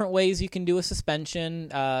bunch of different ways you can do a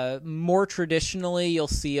suspension. More traditionally, you'll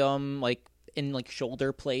see them like in like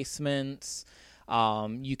shoulder placements.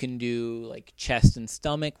 You can do like chest and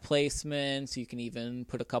stomach placements. You can even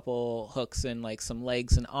put a couple hooks in like some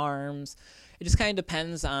legs and arms. It just kind of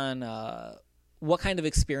depends on what kind of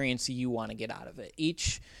experience you want to get out of it.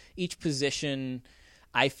 Each position,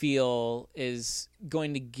 I feel, is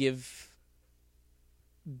going to give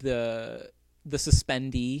the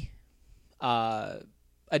suspendee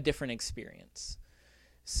a different experience.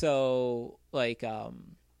 So, like,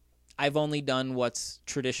 I've only done what's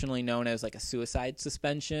traditionally known as like a suicide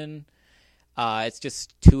suspension. It's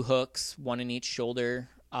just 2 hooks, 1 in each shoulder.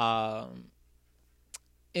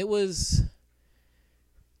 It was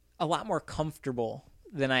a lot more comfortable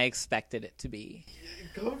than I expected it to be.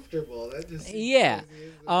 Comfortable? That just seems yeah.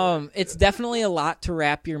 crazy, It's definitely a lot to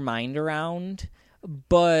wrap your mind around,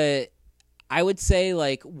 but I would say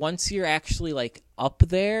like once you're actually like up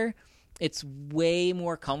there, it's way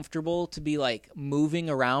more comfortable to be like moving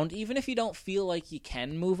around, even if you don't feel like you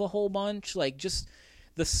can move a whole bunch. Like just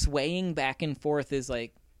the swaying back and forth is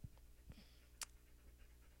like,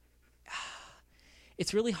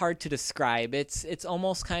 it's really hard to describe. It's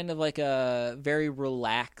almost kind of like a very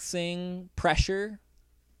relaxing pressure,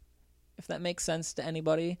 if that makes sense to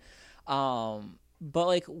anybody. But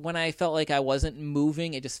like when I felt like I wasn't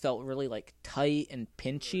moving, it just felt really like tight and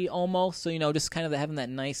pinchy almost. So, just kind of having that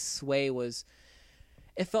nice sway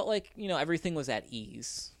it felt like, everything was at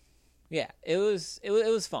ease. Yeah, it was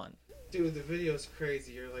fun. Dude, the video's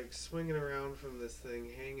crazy. You're like swinging around from this thing,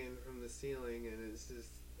 hanging from the ceiling, and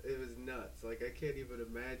it was nuts. Like I can't even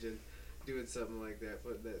imagine doing something like that,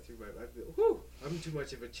 putting that through I'm too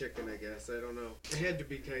much of a chicken, I guess. I don't know. It had to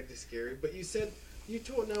be kind of scary. But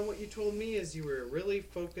what you told me is you were really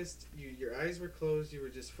focused. Your eyes were closed. You were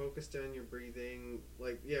just focused on your breathing.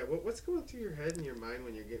 Like, yeah, what's going through your head and your mind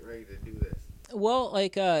when you're getting ready to do this? Well,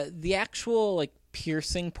 like the actual like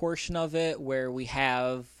piercing portion of it, where we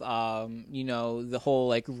have the whole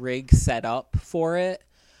like rig set up for it.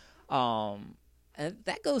 And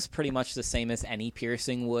that goes pretty much the same as any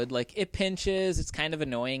piercing would. Like it pinches. It's kind of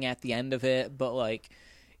annoying at the end of it, but like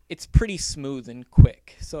it's pretty smooth and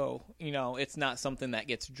quick. So, it's not something that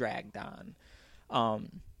gets dragged on.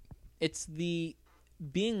 It's the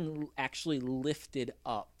being actually lifted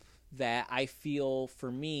up that I feel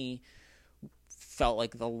for me felt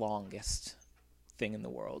like the longest thing in the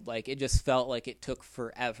world. Like it just felt like it took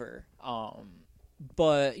forever.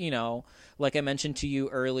 But, like I mentioned to you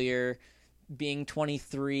earlier, being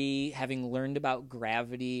 23, having learned about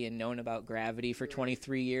gravity and known about gravity for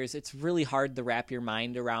 23 years, it's really hard to wrap your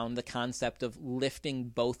mind around the concept of lifting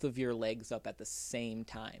both of your legs up at the same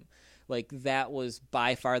time. Like that was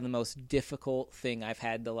by far the most difficult thing I've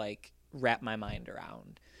had to like wrap my mind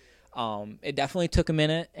around. It definitely took a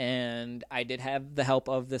minute, and I did have the help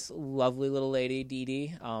of this lovely little lady, Dee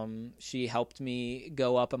Dee. She helped me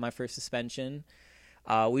go up on my first suspension.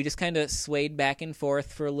 We just kind of swayed back and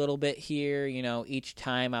forth for a little bit here. Each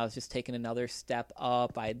time I was just taking another step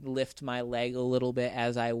up. I'd lift my leg a little bit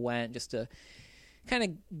as I went just to kind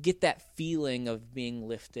of get that feeling of being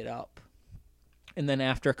lifted up. And then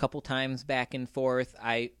after a couple times back and forth,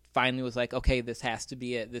 I finally was like, okay, this has to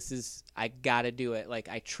be it. I got to do it. Like,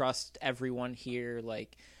 I trust everyone here.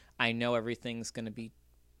 Like, I know everything's going to be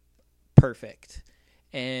perfect.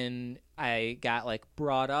 And I got like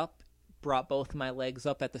brought both my legs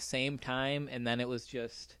up at the same time, and then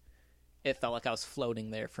it felt like I was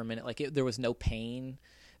floating there for a minute. Like there was no pain,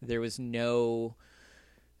 there was no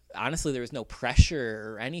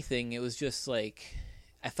pressure or anything. It was just like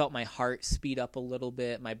I felt my heart speed up a little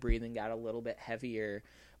bit, my breathing got a little bit heavier,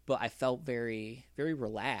 but I felt very, very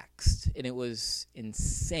relaxed, and it was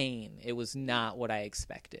insane. It was not what I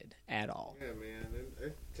expected at all. Yeah, man.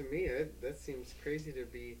 And to me, that seems crazy to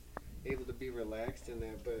be able to be relaxed in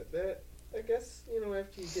that, but that, I guess,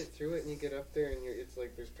 after you get through it and you get up there and it's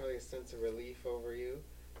like there's probably a sense of relief over you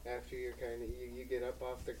after you're kind of, you get up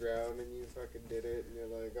off the ground and you fucking did it and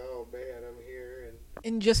you're like, oh man, I'm here.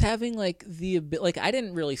 And just having like I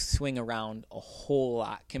didn't really swing around a whole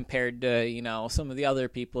lot compared to, some of the other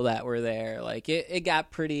people that were there. Like it got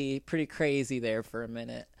pretty crazy there for a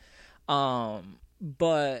minute.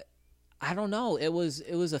 But I don't know. It was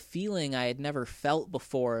a feeling I had never felt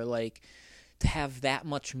before. Like, to have that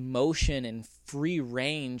much motion and free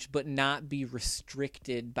range, but not be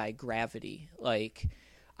restricted by gravity. Like,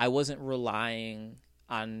 I wasn't relying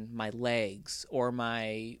on my legs or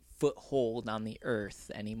my foothold on the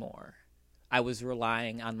earth anymore. I was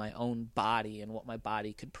relying on my own body and what my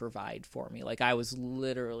body could provide for me. Like, I was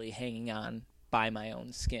literally hanging on by my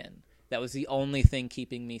own skin. That was the only thing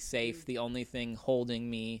keeping me safe, the only thing holding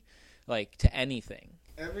me, like, to anything.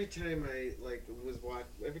 every time I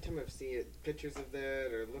every time I've seen it, pictures of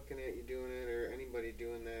that, or looking at you doing it, or anybody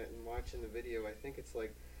doing that, and watching the video, I think it's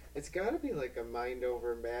like, it's got to be like a mind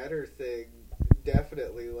over matter thing.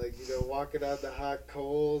 Definitely, like, walking on the hot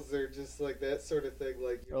coals, or just like that sort of thing,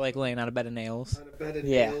 like, Or like laying on a bed of nails. on a bed of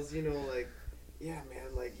nails, like, yeah,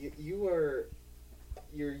 man, like you're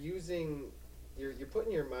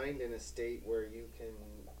putting your mind in a state where you can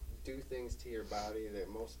do things to your body that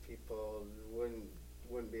most people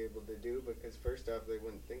wouldn't be able to do, because first off, they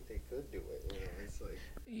wouldn't think they could do it. It's like,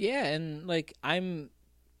 Yeah, and like I'm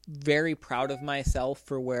very proud of myself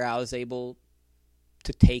for where I was able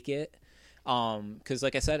to take it. Because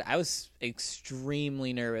like I said, I was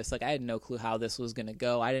extremely nervous. Like I had no clue how this was going to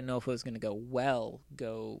go. I didn't know if it was going to go well,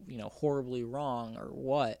 horribly wrong, or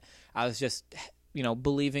what. I was just,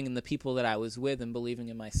 believing in the people that I was with and believing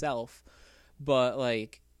in myself. But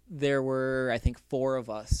like there were, I think, 4 of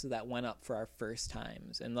us that went up for our first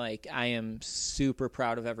times. And like I am super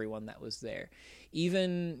proud of everyone that was there.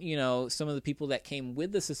 Even, some of the people that came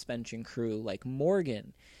with the suspension crew, like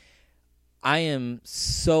Morgan, I am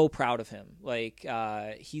so proud of him. Like,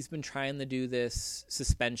 he's been trying to do this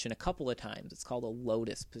suspension a couple of times. It's called a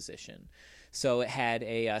lotus position. So it had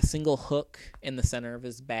a single hook in the center of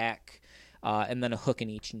his back, and then a hook in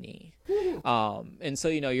each knee. And so,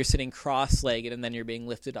 you're sitting cross-legged and then you're being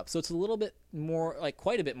lifted up. So it's a little bit more, like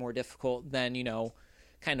quite a bit more difficult than,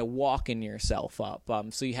 kind of walking yourself up.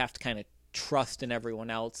 So you have to kind of trust in everyone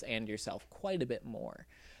else and yourself quite a bit more.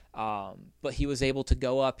 But he was able to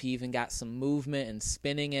go up. He even got some movement and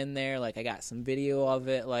spinning in there. Like I got some video of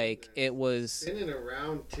it. Like it was spinning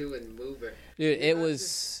around too and moving. Dude, it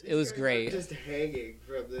was great. Just hanging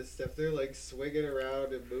from this stuff. They're like swinging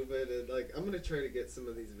around and moving, and like I'm gonna try to get some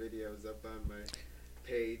of these videos up on my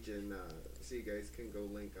page, and so you guys can go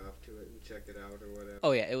link off to it and check it out or whatever.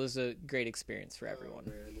 Oh yeah, it was a great experience for everyone. Oh,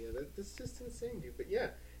 man, yeah, that's just insane, dude. But yeah,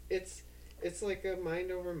 it's like a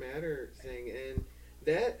mind over matter thing, and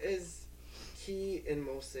that is key in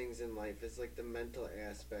most things in life, is like the mental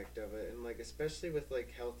aspect of it, and like especially with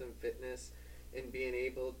like health and fitness, and being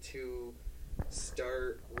able to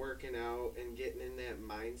start working out and getting in that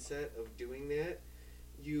mindset of doing that,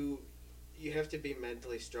 you have to be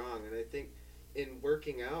mentally strong. And I think in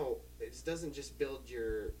working out, it doesn't just build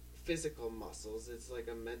your physical muscles, it's like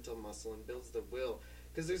a mental muscle and builds the will,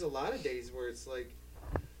 because there's a lot of days where it's like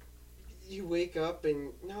you wake up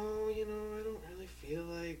and no, I don't really feel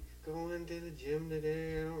like going to the gym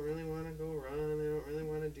today. I don't really want to go run. I don't really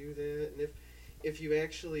want to do that. And if you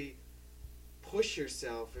actually push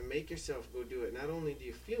yourself and make yourself go do it, not only do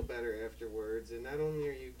you feel better afterwards, and not only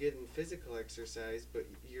are you getting physical exercise, but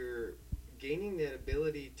you're gaining that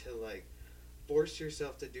ability to like force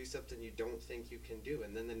yourself to do something you don't think you can do.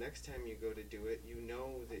 And then the next time you go to do it, you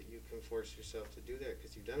know that you can force yourself to do that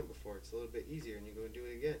because you've done it before. It's a little bit easier, and you go and do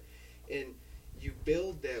it again. And you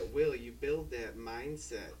build that will, you build that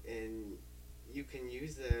mindset, and you can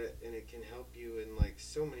use that, and it can help you in like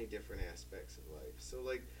so many different aspects of life. So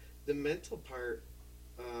like the mental part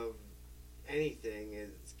of anything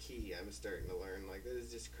is key. I'm starting to learn, like, that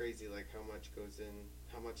is just crazy, like how much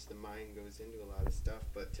the mind goes into a lot of stuff.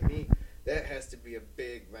 But to me, that has to be a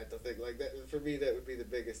big mental thing. Like that, for me, that would be the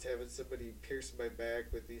biggest, having somebody pierce my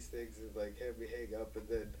back with these things and like have me hang up, and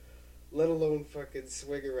then let alone fucking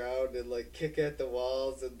swing around and like kick at the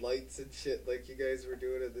walls and lights and shit like you guys were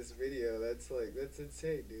doing in this video. That's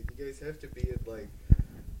insane, dude. You guys have to be in like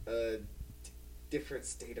a different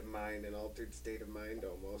state of mind, an altered state of mind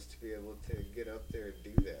almost, to be able to get up there and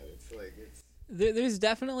do that. It's like, there's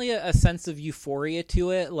definitely a sense of euphoria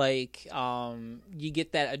to it. Like you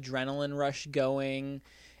get that adrenaline rush going,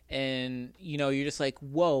 and you're just like,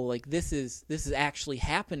 whoa, like this is actually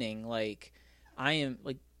happening. Like I am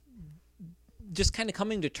like just kind of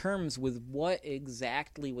coming to terms with what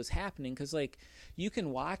exactly was happening, because like you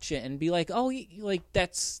can watch it and be like, oh, like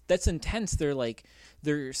that's intense.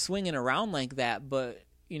 They're swinging around like that, but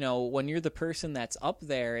when you're the person that's up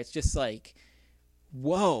there, it's just like,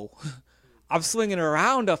 whoa, I'm swinging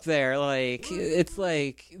around up there. Like it's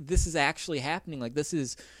like this is actually happening. Like this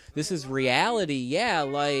is reality. Yeah,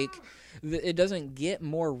 like it doesn't get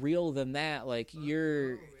more real than that. Like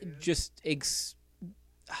you're just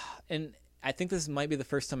and I think this might be the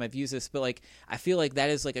first time I've used this, but like I feel like that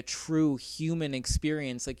is like a true human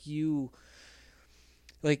experience.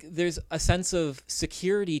 Like there's a sense of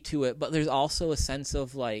security to it, but there's also a sense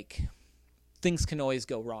of like things can always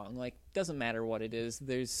go wrong. Like doesn't matter what it is,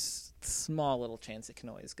 there's small little chance it can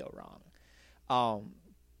always go wrong.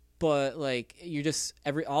 But like you're just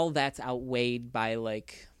all of that's outweighed by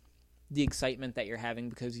like the excitement that you're having,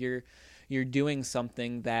 because you're doing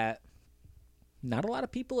something that not a lot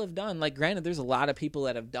of people have done. Like, granted, there's a lot of people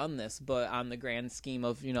that have done this, but on the grand scheme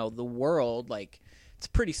of, the world, like, it's a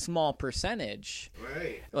pretty small percentage.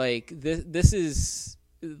 Right. Like, this is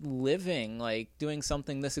living, like, doing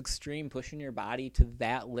something this extreme, pushing your body to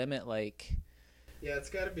that limit, like... Yeah, it's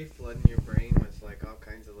got to be flooding your brain with, like, all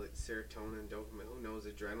kinds of, like, serotonin, dopamine, who knows,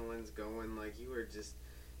 adrenaline's going, like, you are just...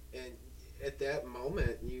 And at that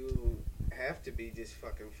moment, you have to be just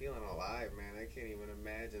fucking feeling alive, man. I can't even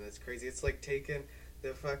imagine. That's crazy. It's like taking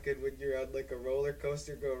the fucking, when you're on like a roller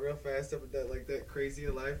coaster going real fast up and that, like that crazy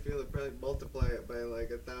alive feeling, probably multiply it by like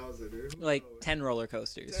 1,000 or like 10 roller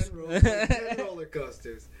coasters. 10 roller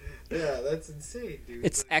coasters. Yeah, that's insane, dude.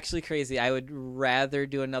 It's actually crazy. I would rather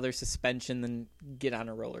do another suspension than get on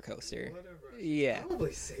a roller coaster. Whatever. Yeah.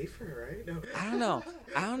 Probably safer, right? No.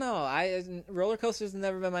 I don't know. Roller coasters have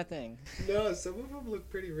never been my thing. No, some of them look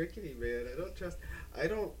pretty rickety, man. I don't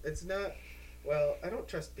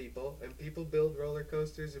trust people, and people build roller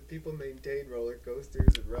coasters, and people maintain roller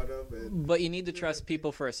coasters and run them. But you need to trust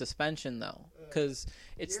people for a suspension, though, because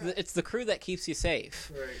it's the crew that keeps you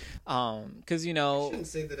safe. Right. Because I shouldn't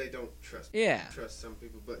say that I don't trust some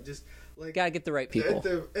people, but just like gotta get the right people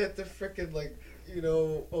at the frickin' like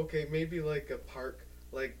okay, maybe like a park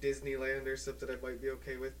like Disneyland or something I might be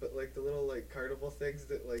okay with, but like the little like carnival things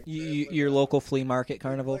that like your local flea market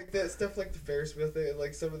carnival, like that stuff, like the Ferris wheel thing, and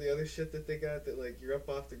like some of the other shit that they got that like you're up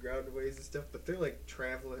off the ground a ways and stuff, but they're like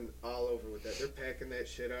traveling all over with that. They're packing that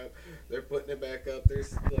shit up, they're putting it back up, they're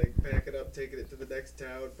like packing up, taking it to the next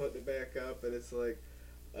town, putting it back up, and it's like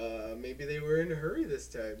maybe they were in a hurry this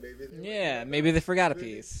time. Maybe they forgot a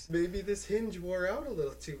piece. Maybe this hinge wore out a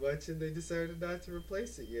little too much and they decided not to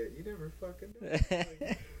replace it yet. You never fucking know.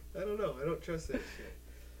 Like, I don't know. I don't trust that shit.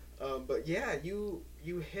 But yeah, you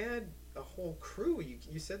had a whole crew.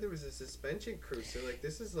 You said there was a suspension crew. So like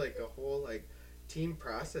this is like a whole like team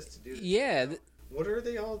process to do this. Yeah. What are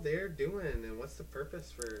they all there doing, and what's the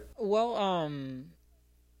purpose for? Well,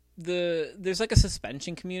 there's like a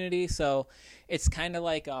suspension community, so it's kind of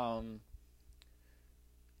like the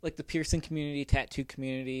piercing community, tattoo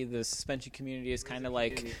community. The suspension community is kind of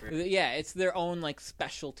like it's their own like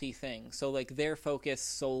specialty thing. So like they're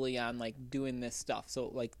focused solely on like doing this stuff. So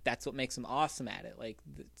like that's what makes them awesome at it. Like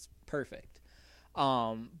it's perfect.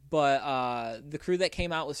 But the crew that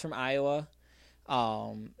came out was from Iowa.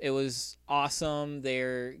 It was awesome.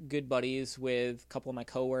 They're good buddies with a couple of my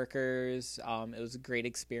coworkers. It was a great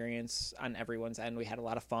experience on everyone's end. We had a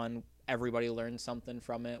lot of fun. Everybody learned something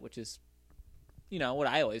from it, which is, what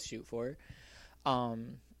I always shoot for. But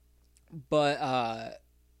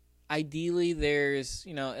ideally there's,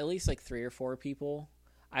 at least like 3 or 4 people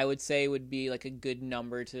I would say would be like a good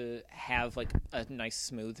number to have like a nice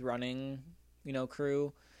smooth running,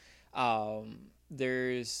 crew.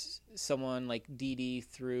 There's someone like Dee Dee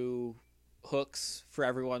threw hooks for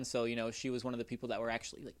everyone. So, she was one of the people that were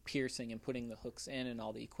actually like piercing and putting the hooks in and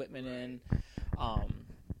all the equipment in.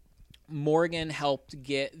 Morgan helped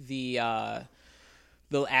get the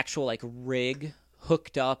actual like rig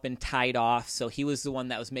hooked up and tied off. So he was the one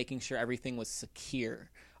that was making sure everything was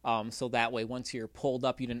secure. So that way, once you're pulled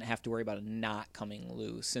up, you didn't have to worry about a knot coming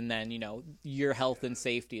loose. And then, your health and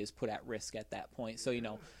safety is put at risk at that point. So,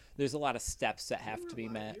 there's a lot of steps that have to be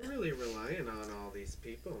met. You're really relying on all these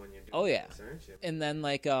people when you're doing this, aren't you? And then,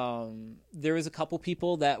 like, there was a couple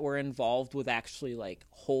people that were involved with actually, like,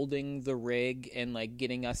 holding the rig and, like,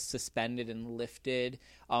 getting us suspended and lifted,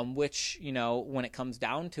 which, when it comes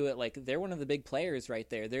down to it, like, they're one of the big players right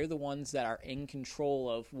there. They're the ones that are in control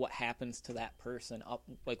of what happens to that person up,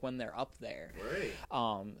 like, when they're up there. Right.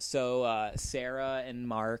 So Sarah and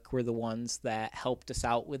Mark were the ones that helped us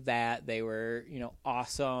out with that. They were,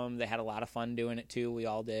 awesome. They had a lot of fun doing it too. We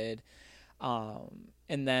all did.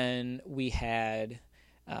 And then we had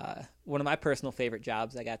one of my personal favorite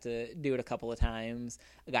jobs. I got to do it a couple of times.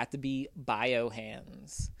 I got to be bio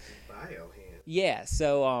hands. Bio hands? Yeah.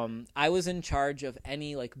 So I was in charge of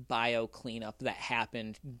any like bio cleanup that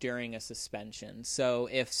happened during a suspension. So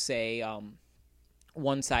if, say,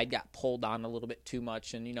 one side got pulled on a little bit too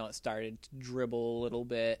much and, it started to dribble a little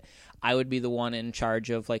bit, I would be the one in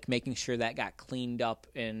charge of, like, making sure that got cleaned up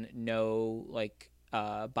and no, like,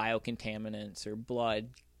 biocontaminants or blood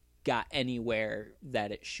got anywhere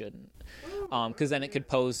that it shouldn't. Because then it could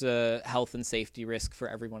pose a health and safety risk for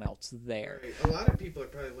everyone else there. Right. A lot of people are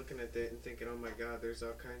probably looking at that and thinking, oh my God, there's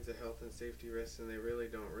all kinds of health and safety risks, and they really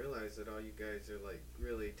don't realize that all you guys are, like,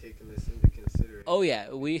 really taking this into consideration. Oh,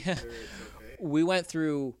 yeah. We went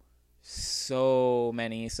through so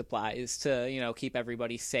many supplies to, keep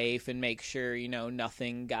everybody safe and make sure,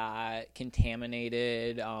 nothing got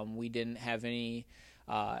contaminated. We didn't have any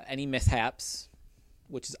mishaps,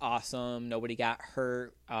 which is awesome. Nobody got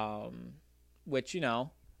hurt, which,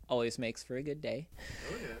 always makes for a good day.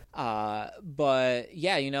 Oh, yeah. But,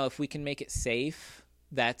 yeah, if we can make it safe,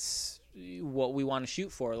 that's what we want to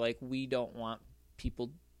shoot for. Like, we don't want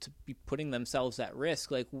people to be putting themselves at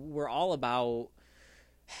risk. Like, we're all about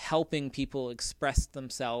helping people express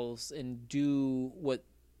themselves and do what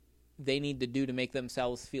they need to do to make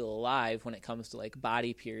themselves feel alive when it comes to like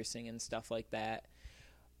body piercing and stuff like that.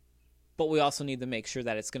 But we also need to make sure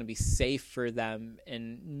that it's going to be safe for them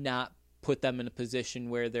and not put them in a position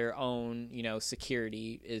where their own,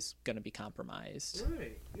 security is going to be compromised.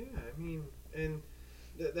 Right. Yeah. I mean, and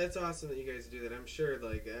that's awesome that you guys do that. I'm sure,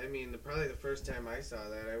 probably the first time I saw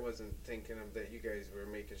that, I wasn't thinking of that you guys were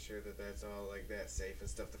making sure that that's all like that safe and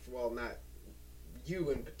stuff. Well, not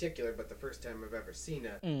you in particular, but the first time I've ever seen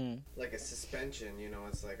a suspension,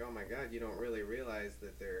 it's like, oh my God, you don't really realize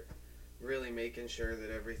that they're really making sure that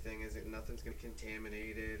nothing's going to be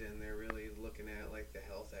contaminated, and they're really looking at like the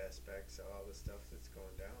health aspects of all the stuff that's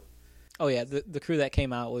going down. Oh yeah, the crew that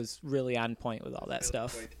came out was really on point with all that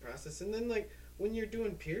stuff. Quite the process. And then like when you're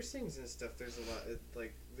doing piercings and stuff, there's a lot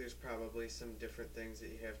there's probably some different things that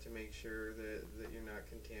you have to make sure that you're not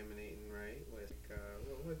contaminating, right?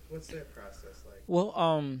 With what's that process like?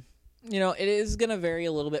 Well, it is gonna vary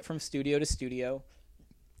a little bit from studio to studio.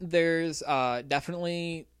 There's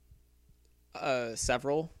definitely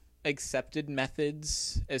several accepted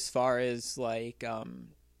methods as far as like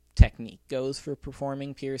technique goes for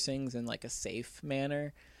performing piercings in like a safe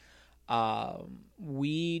manner.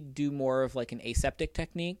 We do more of like an aseptic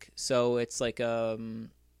technique, so it's like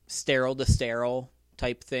sterile to sterile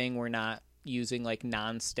type thing. We're not using like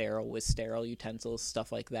non-sterile with sterile utensils,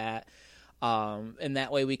 stuff like that. And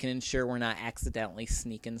that way we can ensure we're not accidentally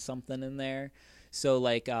sneaking something in there. So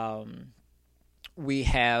like we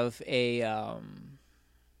have an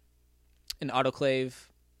autoclave.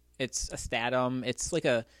 It's a Statum. It's like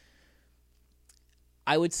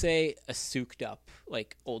I would say a souped up,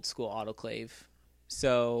 like old school autoclave.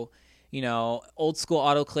 So, old school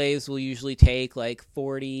autoclaves will usually take like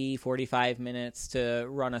 40, 45 minutes to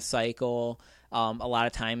run a cycle. A lot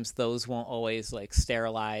of times those won't always like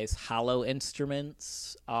sterilize hollow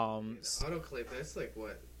instruments. Autoclave, that's like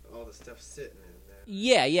what all the stuff's sitting in.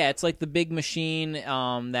 Yeah, it's like the big machine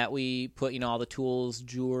that we put, all the tools,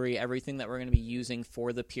 jewelry, everything that we're going to be using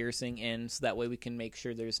for the piercing in, so that way we can make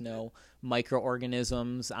sure there's no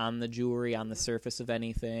microorganisms on the jewelry, on the surface of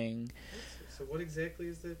anything. So what exactly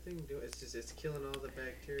is that thing doing? It's killing all the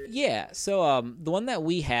bacteria? Yeah, so the one that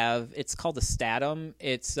we have, it's called the Statum.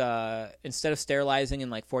 It's instead of sterilizing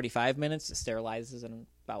in like 45 minutes, it sterilizes in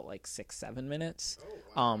about like 6-7 minutes.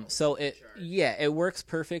 Oh, wow. So it works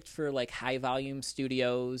perfect for like high volume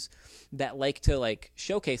studios that like to like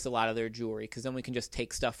showcase a lot of their jewelry, because then we can just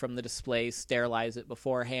take stuff from the displays, sterilize it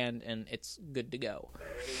beforehand, and it's good to go.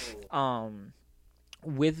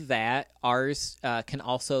 With that, ours can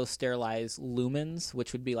also sterilize lumens,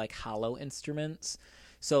 which would be like hollow instruments.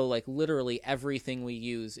 So like literally everything we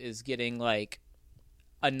use is getting like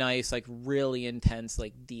a nice, like really intense,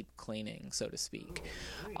 like deep cleaning, so to speak.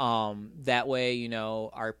 That way,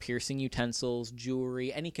 our piercing utensils,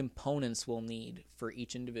 jewelry, any components we'll need for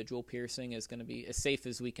each individual piercing is going to be as safe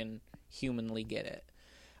as we can humanly get it.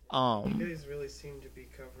 You guys really seem to be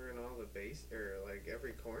covering all the base, or like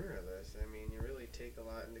every corner of this. I mean, you really take a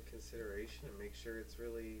lot into consideration and make sure it's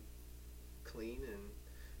really clean and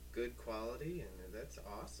good quality, and that's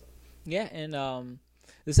awesome. Yeah, and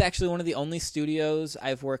this is actually one of the only studios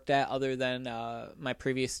I've worked at, other than my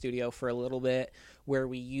previous studio for a little bit, where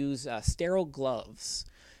we use sterile gloves.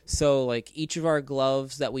 So like each of our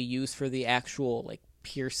gloves that we use for the actual like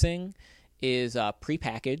piercing is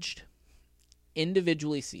prepackaged,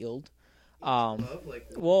 individually sealed.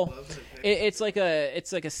 It's like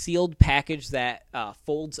a sealed package that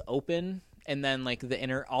folds open, and then like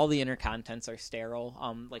all the inner contents are sterile.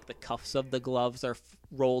 Like the cuffs of the gloves are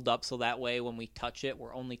rolled up, so that way when we touch it,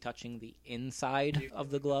 we're only touching the inside of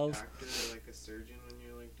the glove. Doctor or like a surgeon when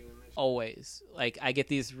you're like doing this? Always. Like I get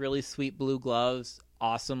these really sweet blue gloves,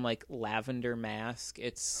 awesome like lavender mask.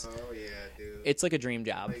 Oh yeah, dude. It's like a dream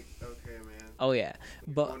job. Like, okay, man. Oh yeah,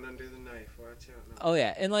 but going under the knife. Watch out. No. Oh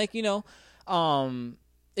yeah, and like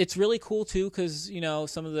it's really cool too, because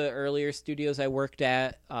some of the earlier studios I worked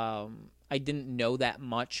at, I didn't know that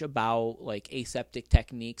much about like aseptic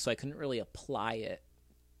techniques, so I couldn't really apply it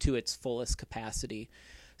to its fullest capacity.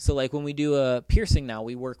 So like when we do a piercing now,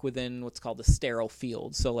 we work within what's called the sterile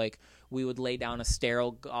field. So like we would lay down a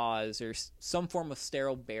sterile gauze or some form of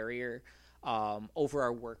sterile barrier over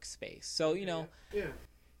our workspace. So Yeah.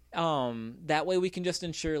 That way we can just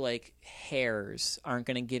ensure like hairs aren't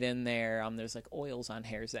going to get in there. There's like oils on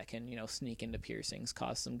hairs that can, sneak into piercings,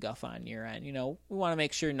 cause some guff on your end. We want to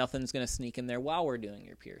make sure nothing's going to sneak in there while we're doing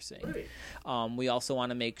your piercing. Right. We also want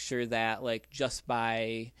to make sure that like just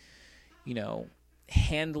by,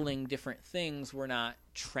 handling different things, we're not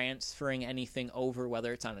transferring anything over,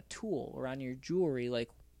 whether it's on a tool or on your jewelry. Like,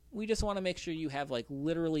 we just want to make sure you have like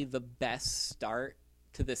literally the best start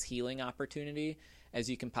to this healing opportunity as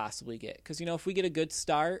you can possibly get. Because, if we get a good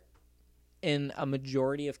start, in a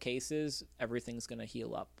majority of cases, everything's going to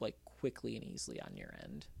heal up like quickly and easily on your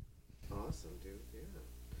end. Awesome, dude.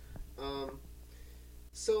 Yeah.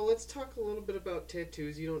 So let's talk a little bit about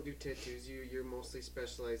tattoos. You don't do tattoos. You're mostly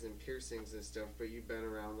specialized in piercings and stuff, but you've been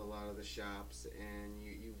around a lot of the shops, and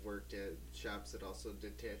you've worked at shops that also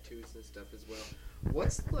did tattoos and stuff as well.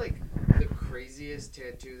 What's like the craziest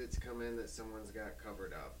tattoo that's come in that someone's got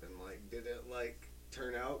covered up, and like did it like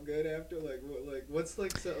turn out good after? What's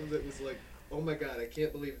like something that was like, oh my god, I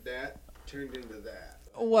can't believe that turned into that?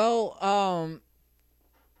 Well,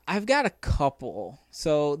 I've got a couple.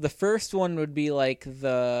 So the first one would be like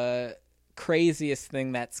the craziest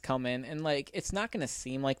thing that's come in, and like it's not going to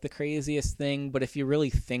seem like the craziest thing, but if you really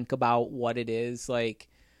think about what it is, like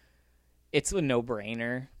it's a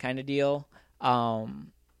no-brainer kind of deal.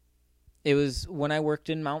 It was when I worked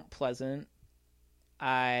in Mount Pleasant.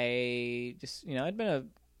 I just, it'd been a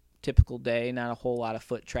typical day, not a whole lot of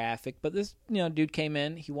foot traffic, but this, dude came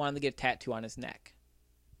in. He wanted to get a tattoo on his neck.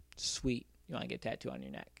 Sweet. You want to get a tattoo on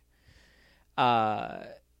your neck.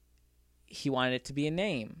 He wanted it to be a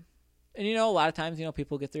name. And, a lot of times,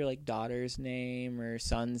 people get their, like, daughter's name or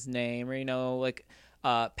son's name or, like,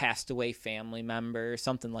 passed away family member or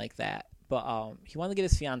something like that. But he wanted to get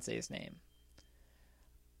his fiance's name.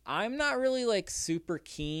 I'm not really, like, super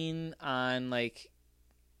keen on, like,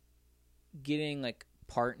 getting, like,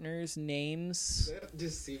 partners' names That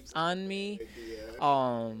just seems on me.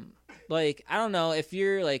 idea. Like, I don't know, if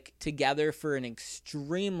you're like together for an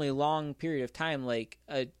extremely long period of time, like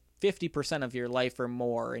 50% of your life or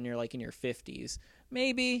more, and you're like in your 50s,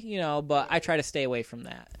 maybe, but I try to stay away from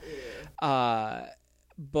that. Yeah.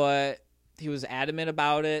 But he was adamant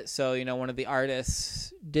about it. So, one of the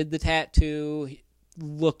artists did the tattoo. He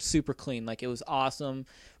looked super clean. Like, it was awesome.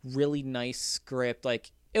 Really nice script.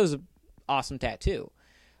 Like, it was an awesome tattoo.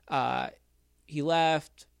 He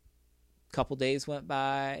left. Couple days went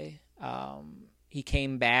by. He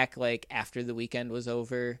came back like after the weekend was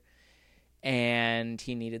over, and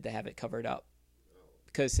he needed to have it covered up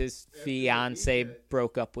because his fiance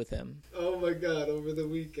broke up with him. Oh my god, over the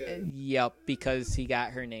weekend. Yep, because he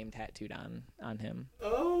got her name tattooed on him.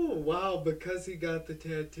 Oh wow, because he got the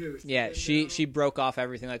tattoo. Yeah, she broke off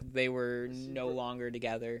everything. Like, they were no longer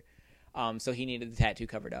together. So he needed the tattoo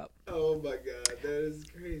covered up. Oh my god, that is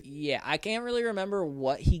crazy. Yeah, I can't really remember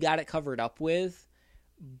what he got it covered up with,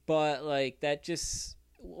 but like that just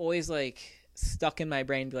always like stuck in my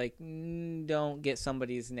brain. Like, don't get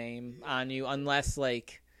somebody's name on you unless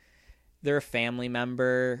like they're a family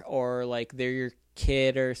member or like they're your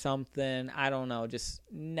kid or something. I don't know, just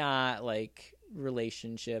not like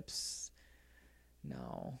relationships.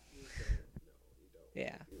 No. You don't.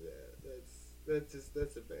 Yeah. Do that.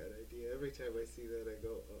 That's a bad idea. Every time I see that, I go,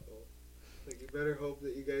 uh-oh. Like, you better hope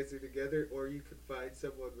that you guys are together, or you could find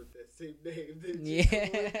someone with that same name that you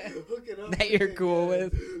hook it up that you're cool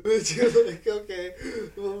with. But you're like, okay,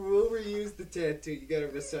 we'll reuse the tattoo. You gotta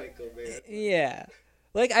recycle, man. Yeah.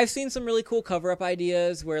 Like, I've seen some really cool cover-up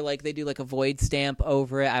ideas where, like, they do, like, a void stamp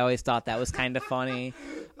over it. I always thought that was kind of funny.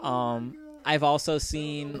 I've also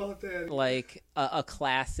seen like a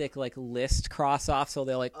classic like list cross off, so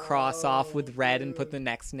they'll like cross off with red and put the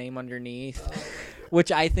next name underneath,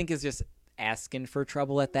 which I think is just asking for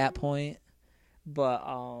trouble at that point. But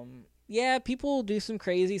yeah, people do some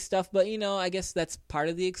crazy stuff, but I guess that's part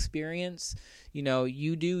of the experience.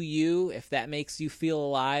 You do you. If that makes you feel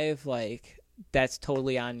alive, like that's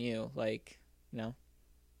totally on you. Like,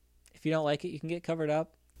 if you don't like it, you can get covered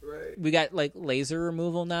up. Right. We got like laser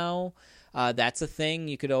removal now. That's a thing.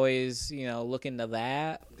 You could always, look into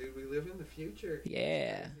that. Dude, we live in the future.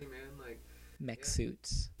 Yeah. It's crazy, man. Like, mech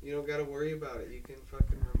suits. You don't gotta worry about it. You can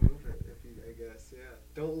fucking remove it if you, I guess. Yeah.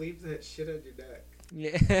 Don't leave that shit on your neck.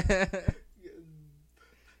 Yeah.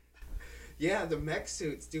 Yeah, the mech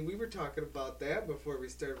suits, dude. We were talking about that before we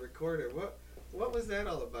started recording. What was that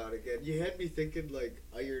all about again? You had me thinking like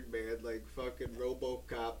Iron Man, like fucking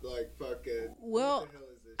RoboCop, like fucking. Well, what the hell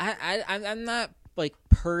is this? I'm not like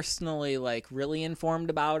personally like really informed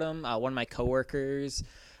about them. One of my coworkers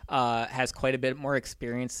has quite a bit more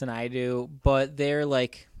experience than I do, but they're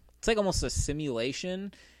like, it's like almost a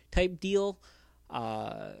simulation type deal.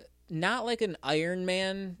 Not like an Iron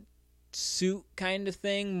Man suit kind of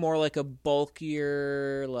thing, more like a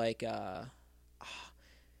bulkier, like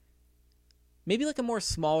maybe like a more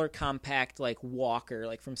smaller, compact, like walker,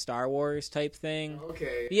 like from Star Wars type thing.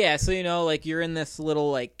 Okay. Yeah, so like you're in this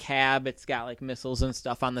little like cab. It's got like missiles and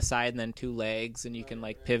stuff on the side, and then 2 legs, and you can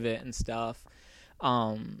like pivot and stuff.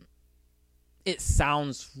 It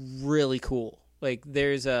sounds really cool. Like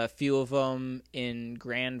there's a few of them in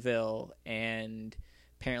Granville, and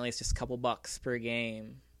apparently it's just a couple bucks per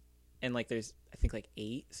game. And like there's I think like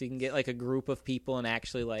 8, so you can get like a group of people and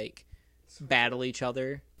actually like battle each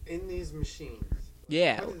other in these machines.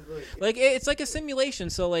 Yeah, like it's like a simulation.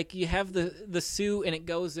 So like you have the suit and it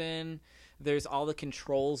goes in. There's all the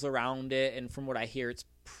controls around it, and from what I hear, it's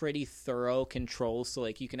pretty thorough controls. So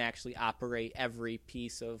like you can actually operate every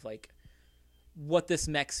piece of like what this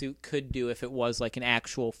mech suit could do if it was like an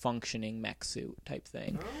actual functioning mech suit type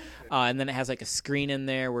thing. Okay. And then it has like a screen in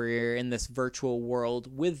there where you're in this virtual world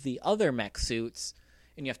with the other mech suits,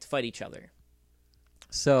 and you have to fight each other.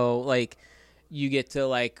 So like you get to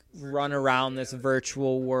like run around this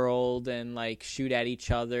virtual world and like shoot at each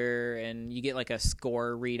other, and you get like a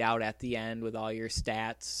score readout at the end with all your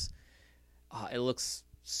stats. It looks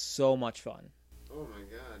so much fun. Oh my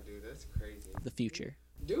god, dude, that's crazy. The future.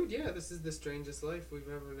 Dude, yeah, this is the strangest life we've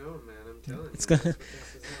ever known, man. I'm telling you. It's That's gonna... what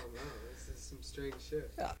this is all about. This is some strange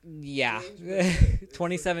shit. Yeah. Strange,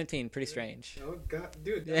 2017, pretty strange. Oh god,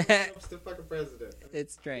 dude, Trump's the fucking president.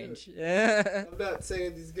 It's strange. I'm not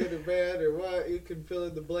saying he's good or bad or what. You can fill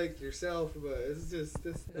in the blank yourself, but it's just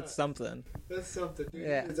this. It's something. That's something, dude.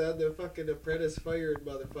 Yeah. He was on the fucking Apprentice firing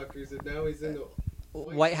motherfuckers, and now he's in the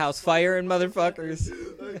White House fire and motherfuckers.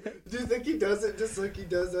 Do you think he does it just like he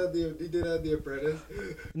did on the Apprentice?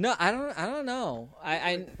 No, I don't know.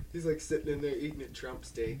 He's like sitting in there eating a Trump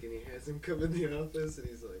steak, and he has him come in the office, and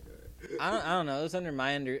he's like, all right. I don't know. It was under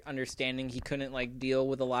my understanding he couldn't like deal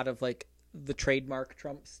with a lot of like the trademark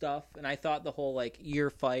Trump stuff, and I thought the whole like "you're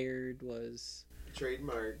fired" was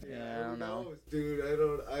trademark. Yeah, I don't know, dude. I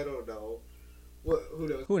don't know. Who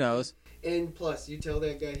knows? Who knows? And plus, you tell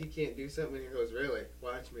that guy he can't do something, and he goes, "Really?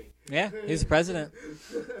 Watch me." Yeah, he's the president.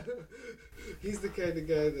 He's the kind of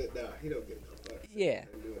guy that he don't give no fuck. Yeah.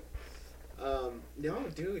 No,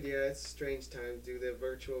 dude, yeah, it's strange times, dude. That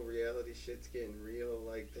virtual reality shit's getting real.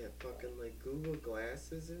 Like that fucking like Google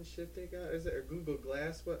glasses and shit they got. Is it or Google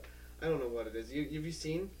Glass? What? I don't know what it is. Have you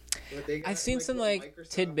seen what they got? I've seen some like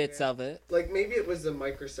tidbits of it. Like maybe it was the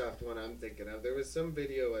Microsoft one I'm thinking of. There was some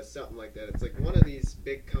video of something like that. It's like one of these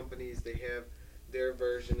big companies. They have their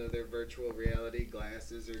version of their virtual reality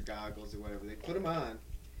glasses or goggles or whatever. They put them on,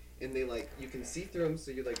 and they like you can see through them, so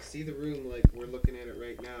you like see the room like we're looking at it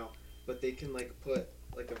right now. But they can like put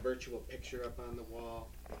like a virtual picture up on the wall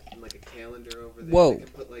and like a calendar over there. Whoa. They can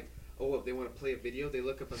put like if they want to play a video, they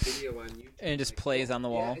look up a video on YouTube. And it just plays on the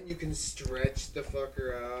wall. Yeah, and you can stretch the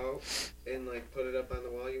fucker out and like put it up on the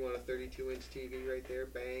wall. You want a 32-inch TV right there,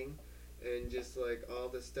 bang, and just like all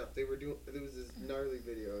this stuff they were doing. There was this gnarly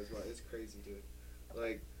video as well. It's crazy, dude.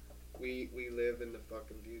 Like we live in the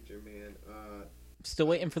fucking future, man. Still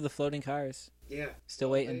waiting for the floating cars. Yeah. Still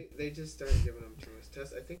waiting. They just started giving them to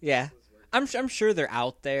us. I think. Yeah. Tesla's I'm sure they're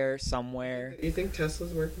out there somewhere. You think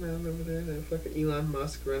Tesla's working on over there? That fucking Elon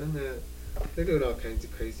Musk running that. They're doing all kinds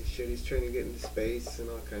of crazy shit. He's trying to get into space and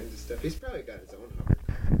all kinds of stuff. He's probably got his own hover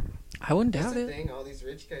car. I wouldn't That's doubt the it. thing. All these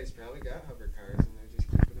rich guys probably got hover cars, and they're just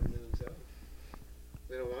keeping them to themselves.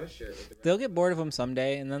 They don't want to share it with the rest. They'll get bored of them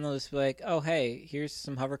someday, and then they'll just be like, "Oh, hey, here's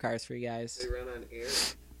some hover cars for you guys." They run on air.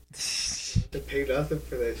 They pay nothing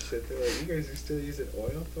for that shit. They're like, "You guys are still using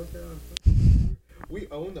oil? Fuck off. We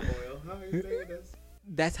own the oil. How are you paying us?"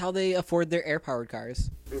 That's how they afford their air-powered cars.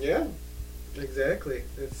 Yeah, exactly.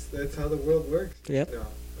 That's how the world works. Yep. No.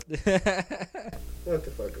 What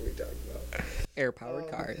the fuck are we talking about? Air-powered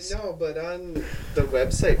cars. No, but on the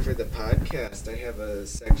website for the podcast, I have a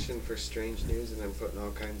section for strange news, and I'm putting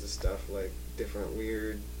all kinds of stuff, like different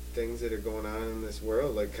weird things that are going on in this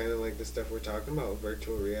world, like kind of like the stuff we're talking about,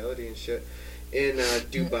 virtual reality and shit. In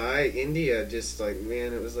Dubai, India, just like,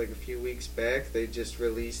 man, it was like a few weeks back, they just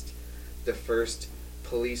released the first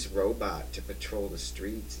police robot to patrol the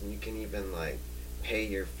streets, and you can even like pay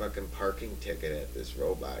your fucking parking ticket at this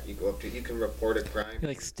robot. You go up to, you can report a crime. You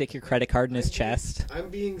like stick your credit card in his chest. I'm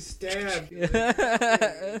being stabbed. You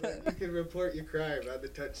can report your crime on the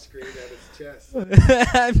touch screen on his chest.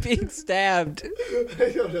 I'm being stabbed.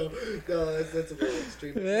 I don't know. No, that's a little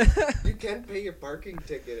extreme. You can pay your parking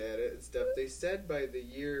ticket at it and stuff. They said by the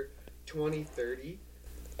year 2030,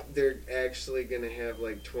 they're actually going to have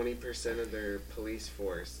like 20% of their police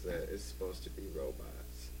force that is supposed to be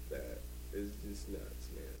robots. That is just nuts,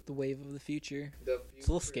 man. The wave of the future. The future. It's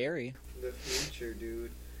a little scary. The future,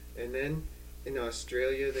 dude. And then in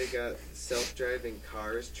Australia, they got self-driving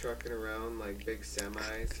cars trucking around like big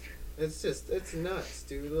semis. It's nuts,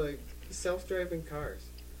 dude. Like, self-driving cars.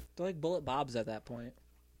 They're like bullet bobs at that point.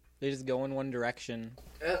 They just go in one direction.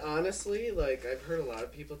 Honestly, like, I've heard a lot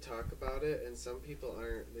of people talk about it, and some people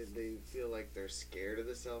aren't. They feel like they're scared of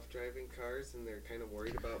the self-driving cars, and they're kind of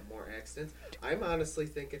worried about more accidents. I'm honestly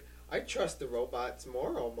thinking, I trust the robots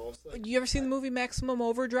more, almost. Like, You ever seen the movie Maximum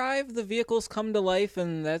Overdrive? The vehicles come to life,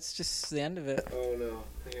 and that's just the end of it. oh, no.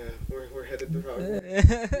 Yeah, we're headed the wrong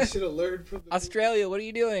way. We should have learned from the Australia, what are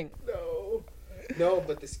you doing? No,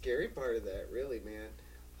 but the scary part of that, really, man,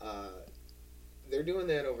 they're doing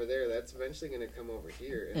that over there. That's eventually going to come over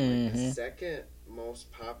here. And like, the second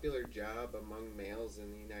most popular job among males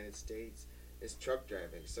in the United States is truck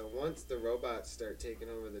driving. So once the robots start taking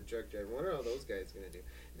over the truck driving, what are all those guys going to do?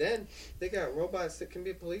 Then they got robots that can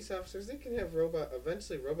be police officers. They can have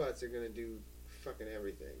eventually robots are going to do fucking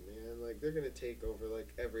everything, man. Like, they're going to take over like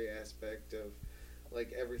every aspect of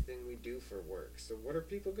like everything we do for work. So what are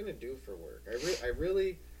people going to do for work? I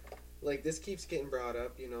really like, this keeps getting brought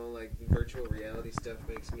up, you know, like the virtual reality stuff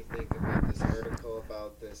makes me think about this article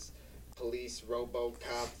about this police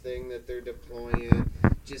RoboCop thing that they're deploying,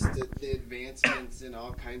 just the advancements in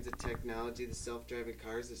all kinds of technology, the self-driving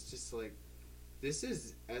cars. It's just like, this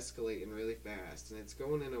is escalating really fast, and it's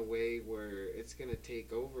going in a way where it's going to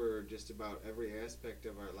take over just about every aspect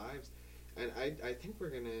of our lives. And I think we're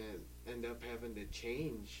going to end up having to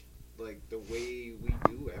change, like, the way we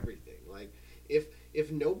do everything. Like,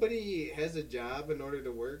 if nobody has a job in order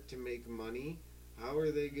to work to make money, how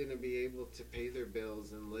are they going to be able to pay their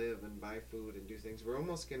bills and live and buy food and do things? We're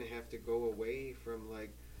almost going to have to go away from,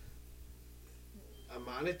 like, a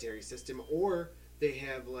monetary system, or they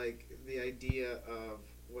have, like, the idea of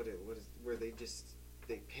what is where they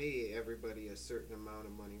pay everybody a certain amount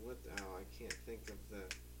of money. I can't think of the...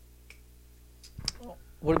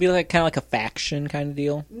 Would it be like kind of like a faction kind of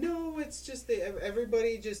deal? No, it's just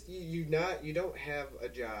everybody just you don't have a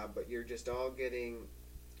job, but you're just all getting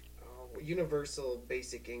universal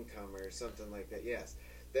basic income or something like that. Yes,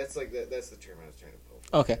 that's like that's the term I was trying to pull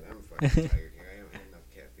from. Okay. I'm fucking tired here. I don't have enough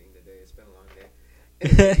caffeine today. It's been a long day.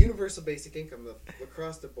 Anyway, universal basic income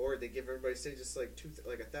across the board. They give everybody, say, just like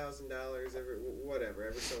 $1,000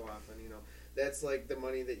 every so often. You know, that's like the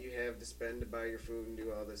money that you have to spend to buy your food and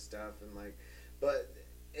do all this stuff, and like, but.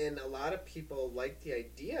 And a lot of people like the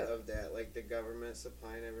idea of that, like the government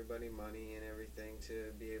supplying everybody money and everything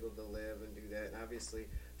to be able to live and do that. And obviously,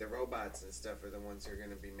 the robots and stuff are the ones who are going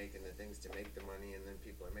to be making the things to make the money, and then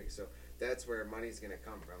people are making. So that's where money's going to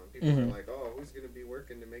come from. And people are like, oh, who's going to be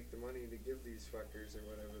working to make the money to give these fuckers or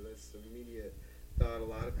whatever? That's the immediate thought a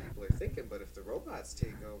lot of people are thinking. But if the robots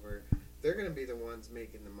take over, they're going to be the ones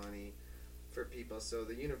making the money for people. So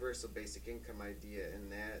the universal basic income idea in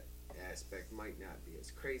that aspect might not be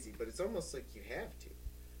as crazy, but it's almost like you have to.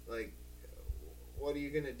 Like, what are you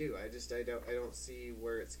gonna do? I don't see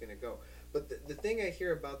where it's gonna go. But the thing I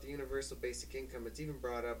hear about the universal basic income, it's even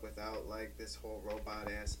brought up without like this whole robot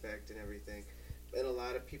aspect and everything. And a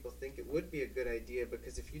lot of people think it would be a good idea,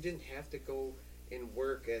 because if you didn't have to go and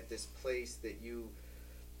work at this place that you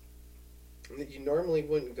normally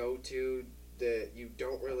wouldn't go to, that you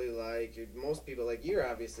don't really like, most people, like, you're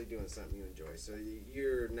obviously doing something you enjoy, so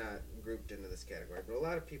you're not grouped into this category. But a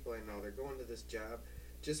lot of people I know, they're going to this job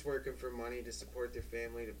just working for money to support their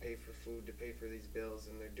family, to pay for food, to pay for these bills,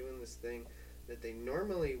 and they're doing this thing that they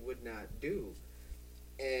normally would not do.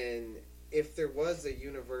 And if there was a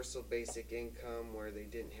universal basic income where they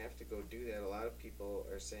didn't have to go do that, a lot of people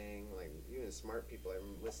are saying, like, even smart people,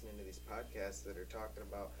 I'm listening to these podcasts that are talking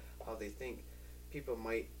about how they think people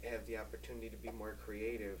might have the opportunity to be more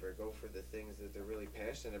creative or go for the things that they're really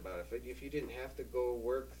passionate about. If you didn't have to go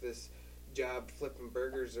work this job flipping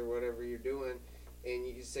burgers or whatever you're doing, and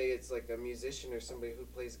you say it's like a musician or somebody who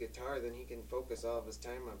plays guitar, then he can focus all of his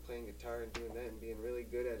time on playing guitar and doing that and being really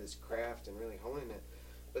good at his craft and really honing it.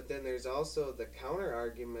 But then there's also the counter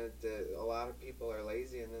argument that a lot of people are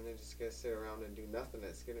lazy and then they're just going to sit around and do nothing.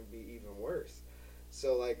 That's going to be even worse.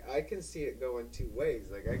 So, like, I can see it going two ways.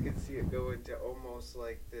 Like, I can see it going to almost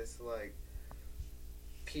like this, like,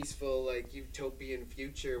 peaceful, like, utopian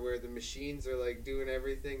future where the machines are, like, doing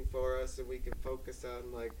everything for us and we can focus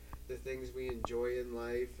on, like, the things we enjoy in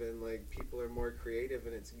life, and, like, people are more creative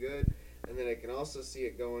and it's good. And then I can also see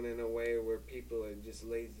it going in a way where people are just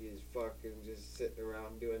lazy as fuck and just sitting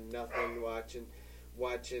around doing nothing,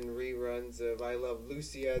 watching reruns of I Love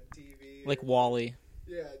Lucy on TV. Like WALL-E.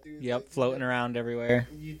 Yeah, dude. Yep, like, floating around everywhere.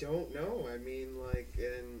 You don't know. I mean, like,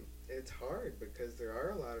 and it's hard because there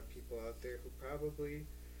are a lot of people out there who probably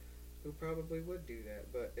who probably would do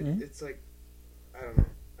that. But Mhm. it's like, I don't know.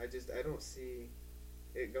 I don't see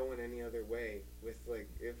it going any other way with, like,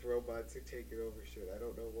 if robots are taking over shit. I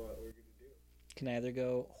don't know what we're gonna do. Can either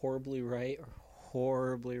go horribly right or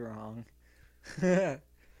horribly wrong.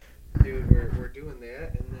 Dude, we're doing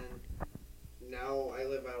that, and then now I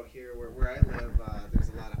live out here where I live. There's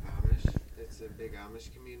a lot of Amish. It's a big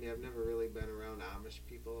Amish community. I've never really been around Amish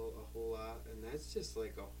people a whole lot, and that's just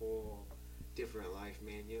like a whole different life,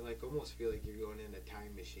 man. You like almost feel like you're going in a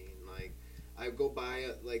time machine. Like I go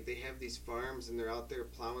by, like they have these farms, and they're out there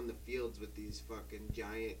plowing the fields with these fucking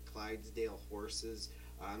giant Clydesdale horses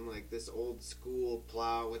on like this old school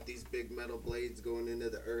plow with these big metal blades going into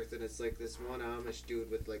the earth, and it's like this one Amish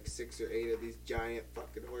dude with like 6 or 8 of these giant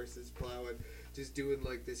fucking horses plowing, just doing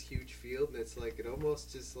like this huge field, and it's like it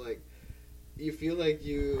almost just like you feel like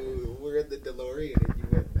you were in the DeLorean and you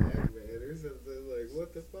went back, man, or something. Like,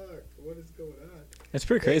 what the fuck? What is going on? It's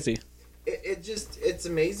pretty crazy. It's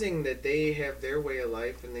amazing that they have their way of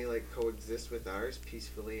life and they like coexist with ours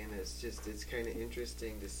peacefully, and it's kind of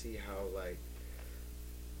interesting to see how like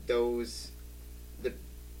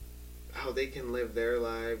how they can live their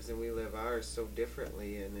lives and we live ours so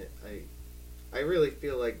differently, and I really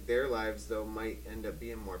feel like their lives though might end up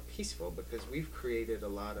being more peaceful because we've created a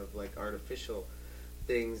lot of like artificial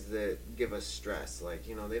things that give us stress. Like,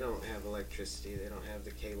 you know, they don't have electricity, they don't have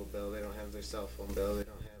the cable bill, they don't have their cell phone bill, they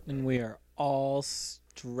don't have And we are all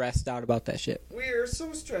stressed out about that shit. we are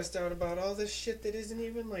so stressed out about all this shit that isn't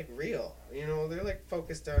even like real. You know, they're like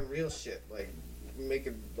focused on real shit, like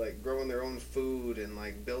making like growing their own food and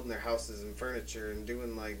like building their houses and furniture and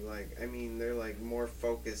doing like I mean they're like more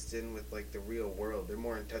focused in with like the real world. They're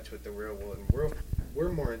more in touch with the real world, and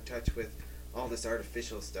we're more in touch with all this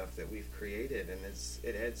artificial stuff that we've created, and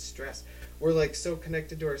it adds stress. We're like so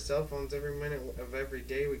connected to our cell phones. Every minute of every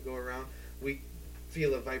day we go around, we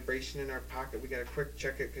feel a vibration in our pocket. We gotta quick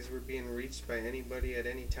check it because we're being reached by anybody at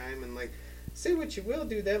any time, and like, say what you will,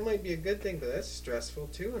 dude, that might be a good thing, but that's stressful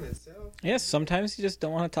too in itself. Yes, sometimes you just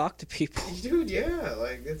don't want to talk to people. Dude, yeah,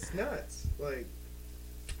 like, it's nuts. Like,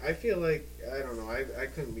 I feel like, I don't know, I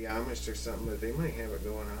couldn't be Amish or something, but they might have it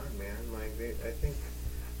going on, man. Like, I think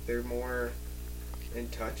they're more in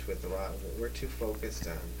touch with a lot of it. We're too focused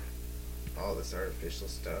on all this artificial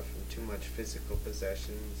stuff and too much physical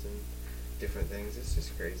possessions and different things. It's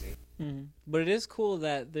just crazy. Mm-hmm. But it is cool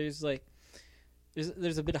that there's like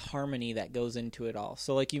there's a bit of harmony that goes into it all.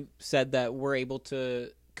 So like you said, that we're able to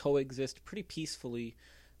coexist pretty peacefully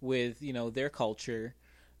with, you know, their culture,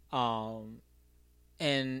 and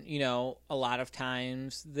you know, a lot of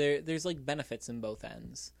times there's like benefits in both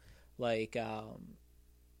ends, like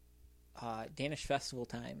Danish festival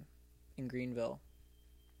time in Greenville.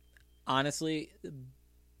 Honestly, the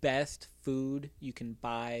best food you can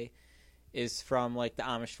buy is from like the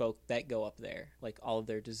Amish folk that go up there. Like all of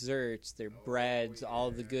their desserts, their breads, all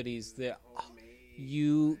of the goodies.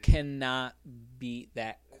 You cannot beat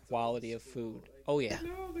that quality of food. Oh yeah.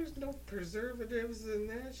 No, there's no preservatives in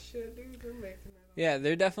that shit, dude. They're making it. Yeah,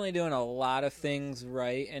 they're definitely doing a lot of things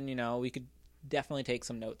right, and you know, we could definitely take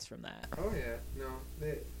some notes from that. Oh yeah, no,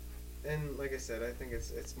 and like I said, I think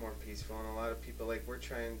it's more peaceful, and a lot of people, like, we're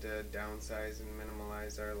trying to downsize and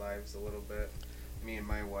minimalize our lives a little bit, me and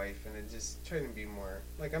my wife, and it just trying to be more,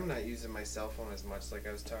 like, I'm not using my cell phone as much like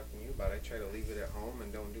I was talking to you about. I try to leave it at home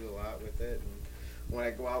and don't do a lot with it, and when I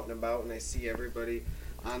go out and about and I see everybody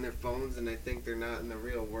on their phones and I think they're not in the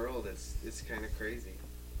real world, it's kind of crazy.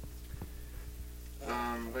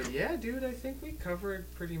 But yeah, dude, I think we covered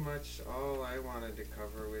pretty much all I wanted to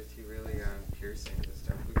cover with you, really, on piercings and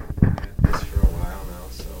stuff. We've been at this for a while now,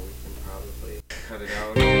 so we can probably cut it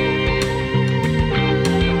out.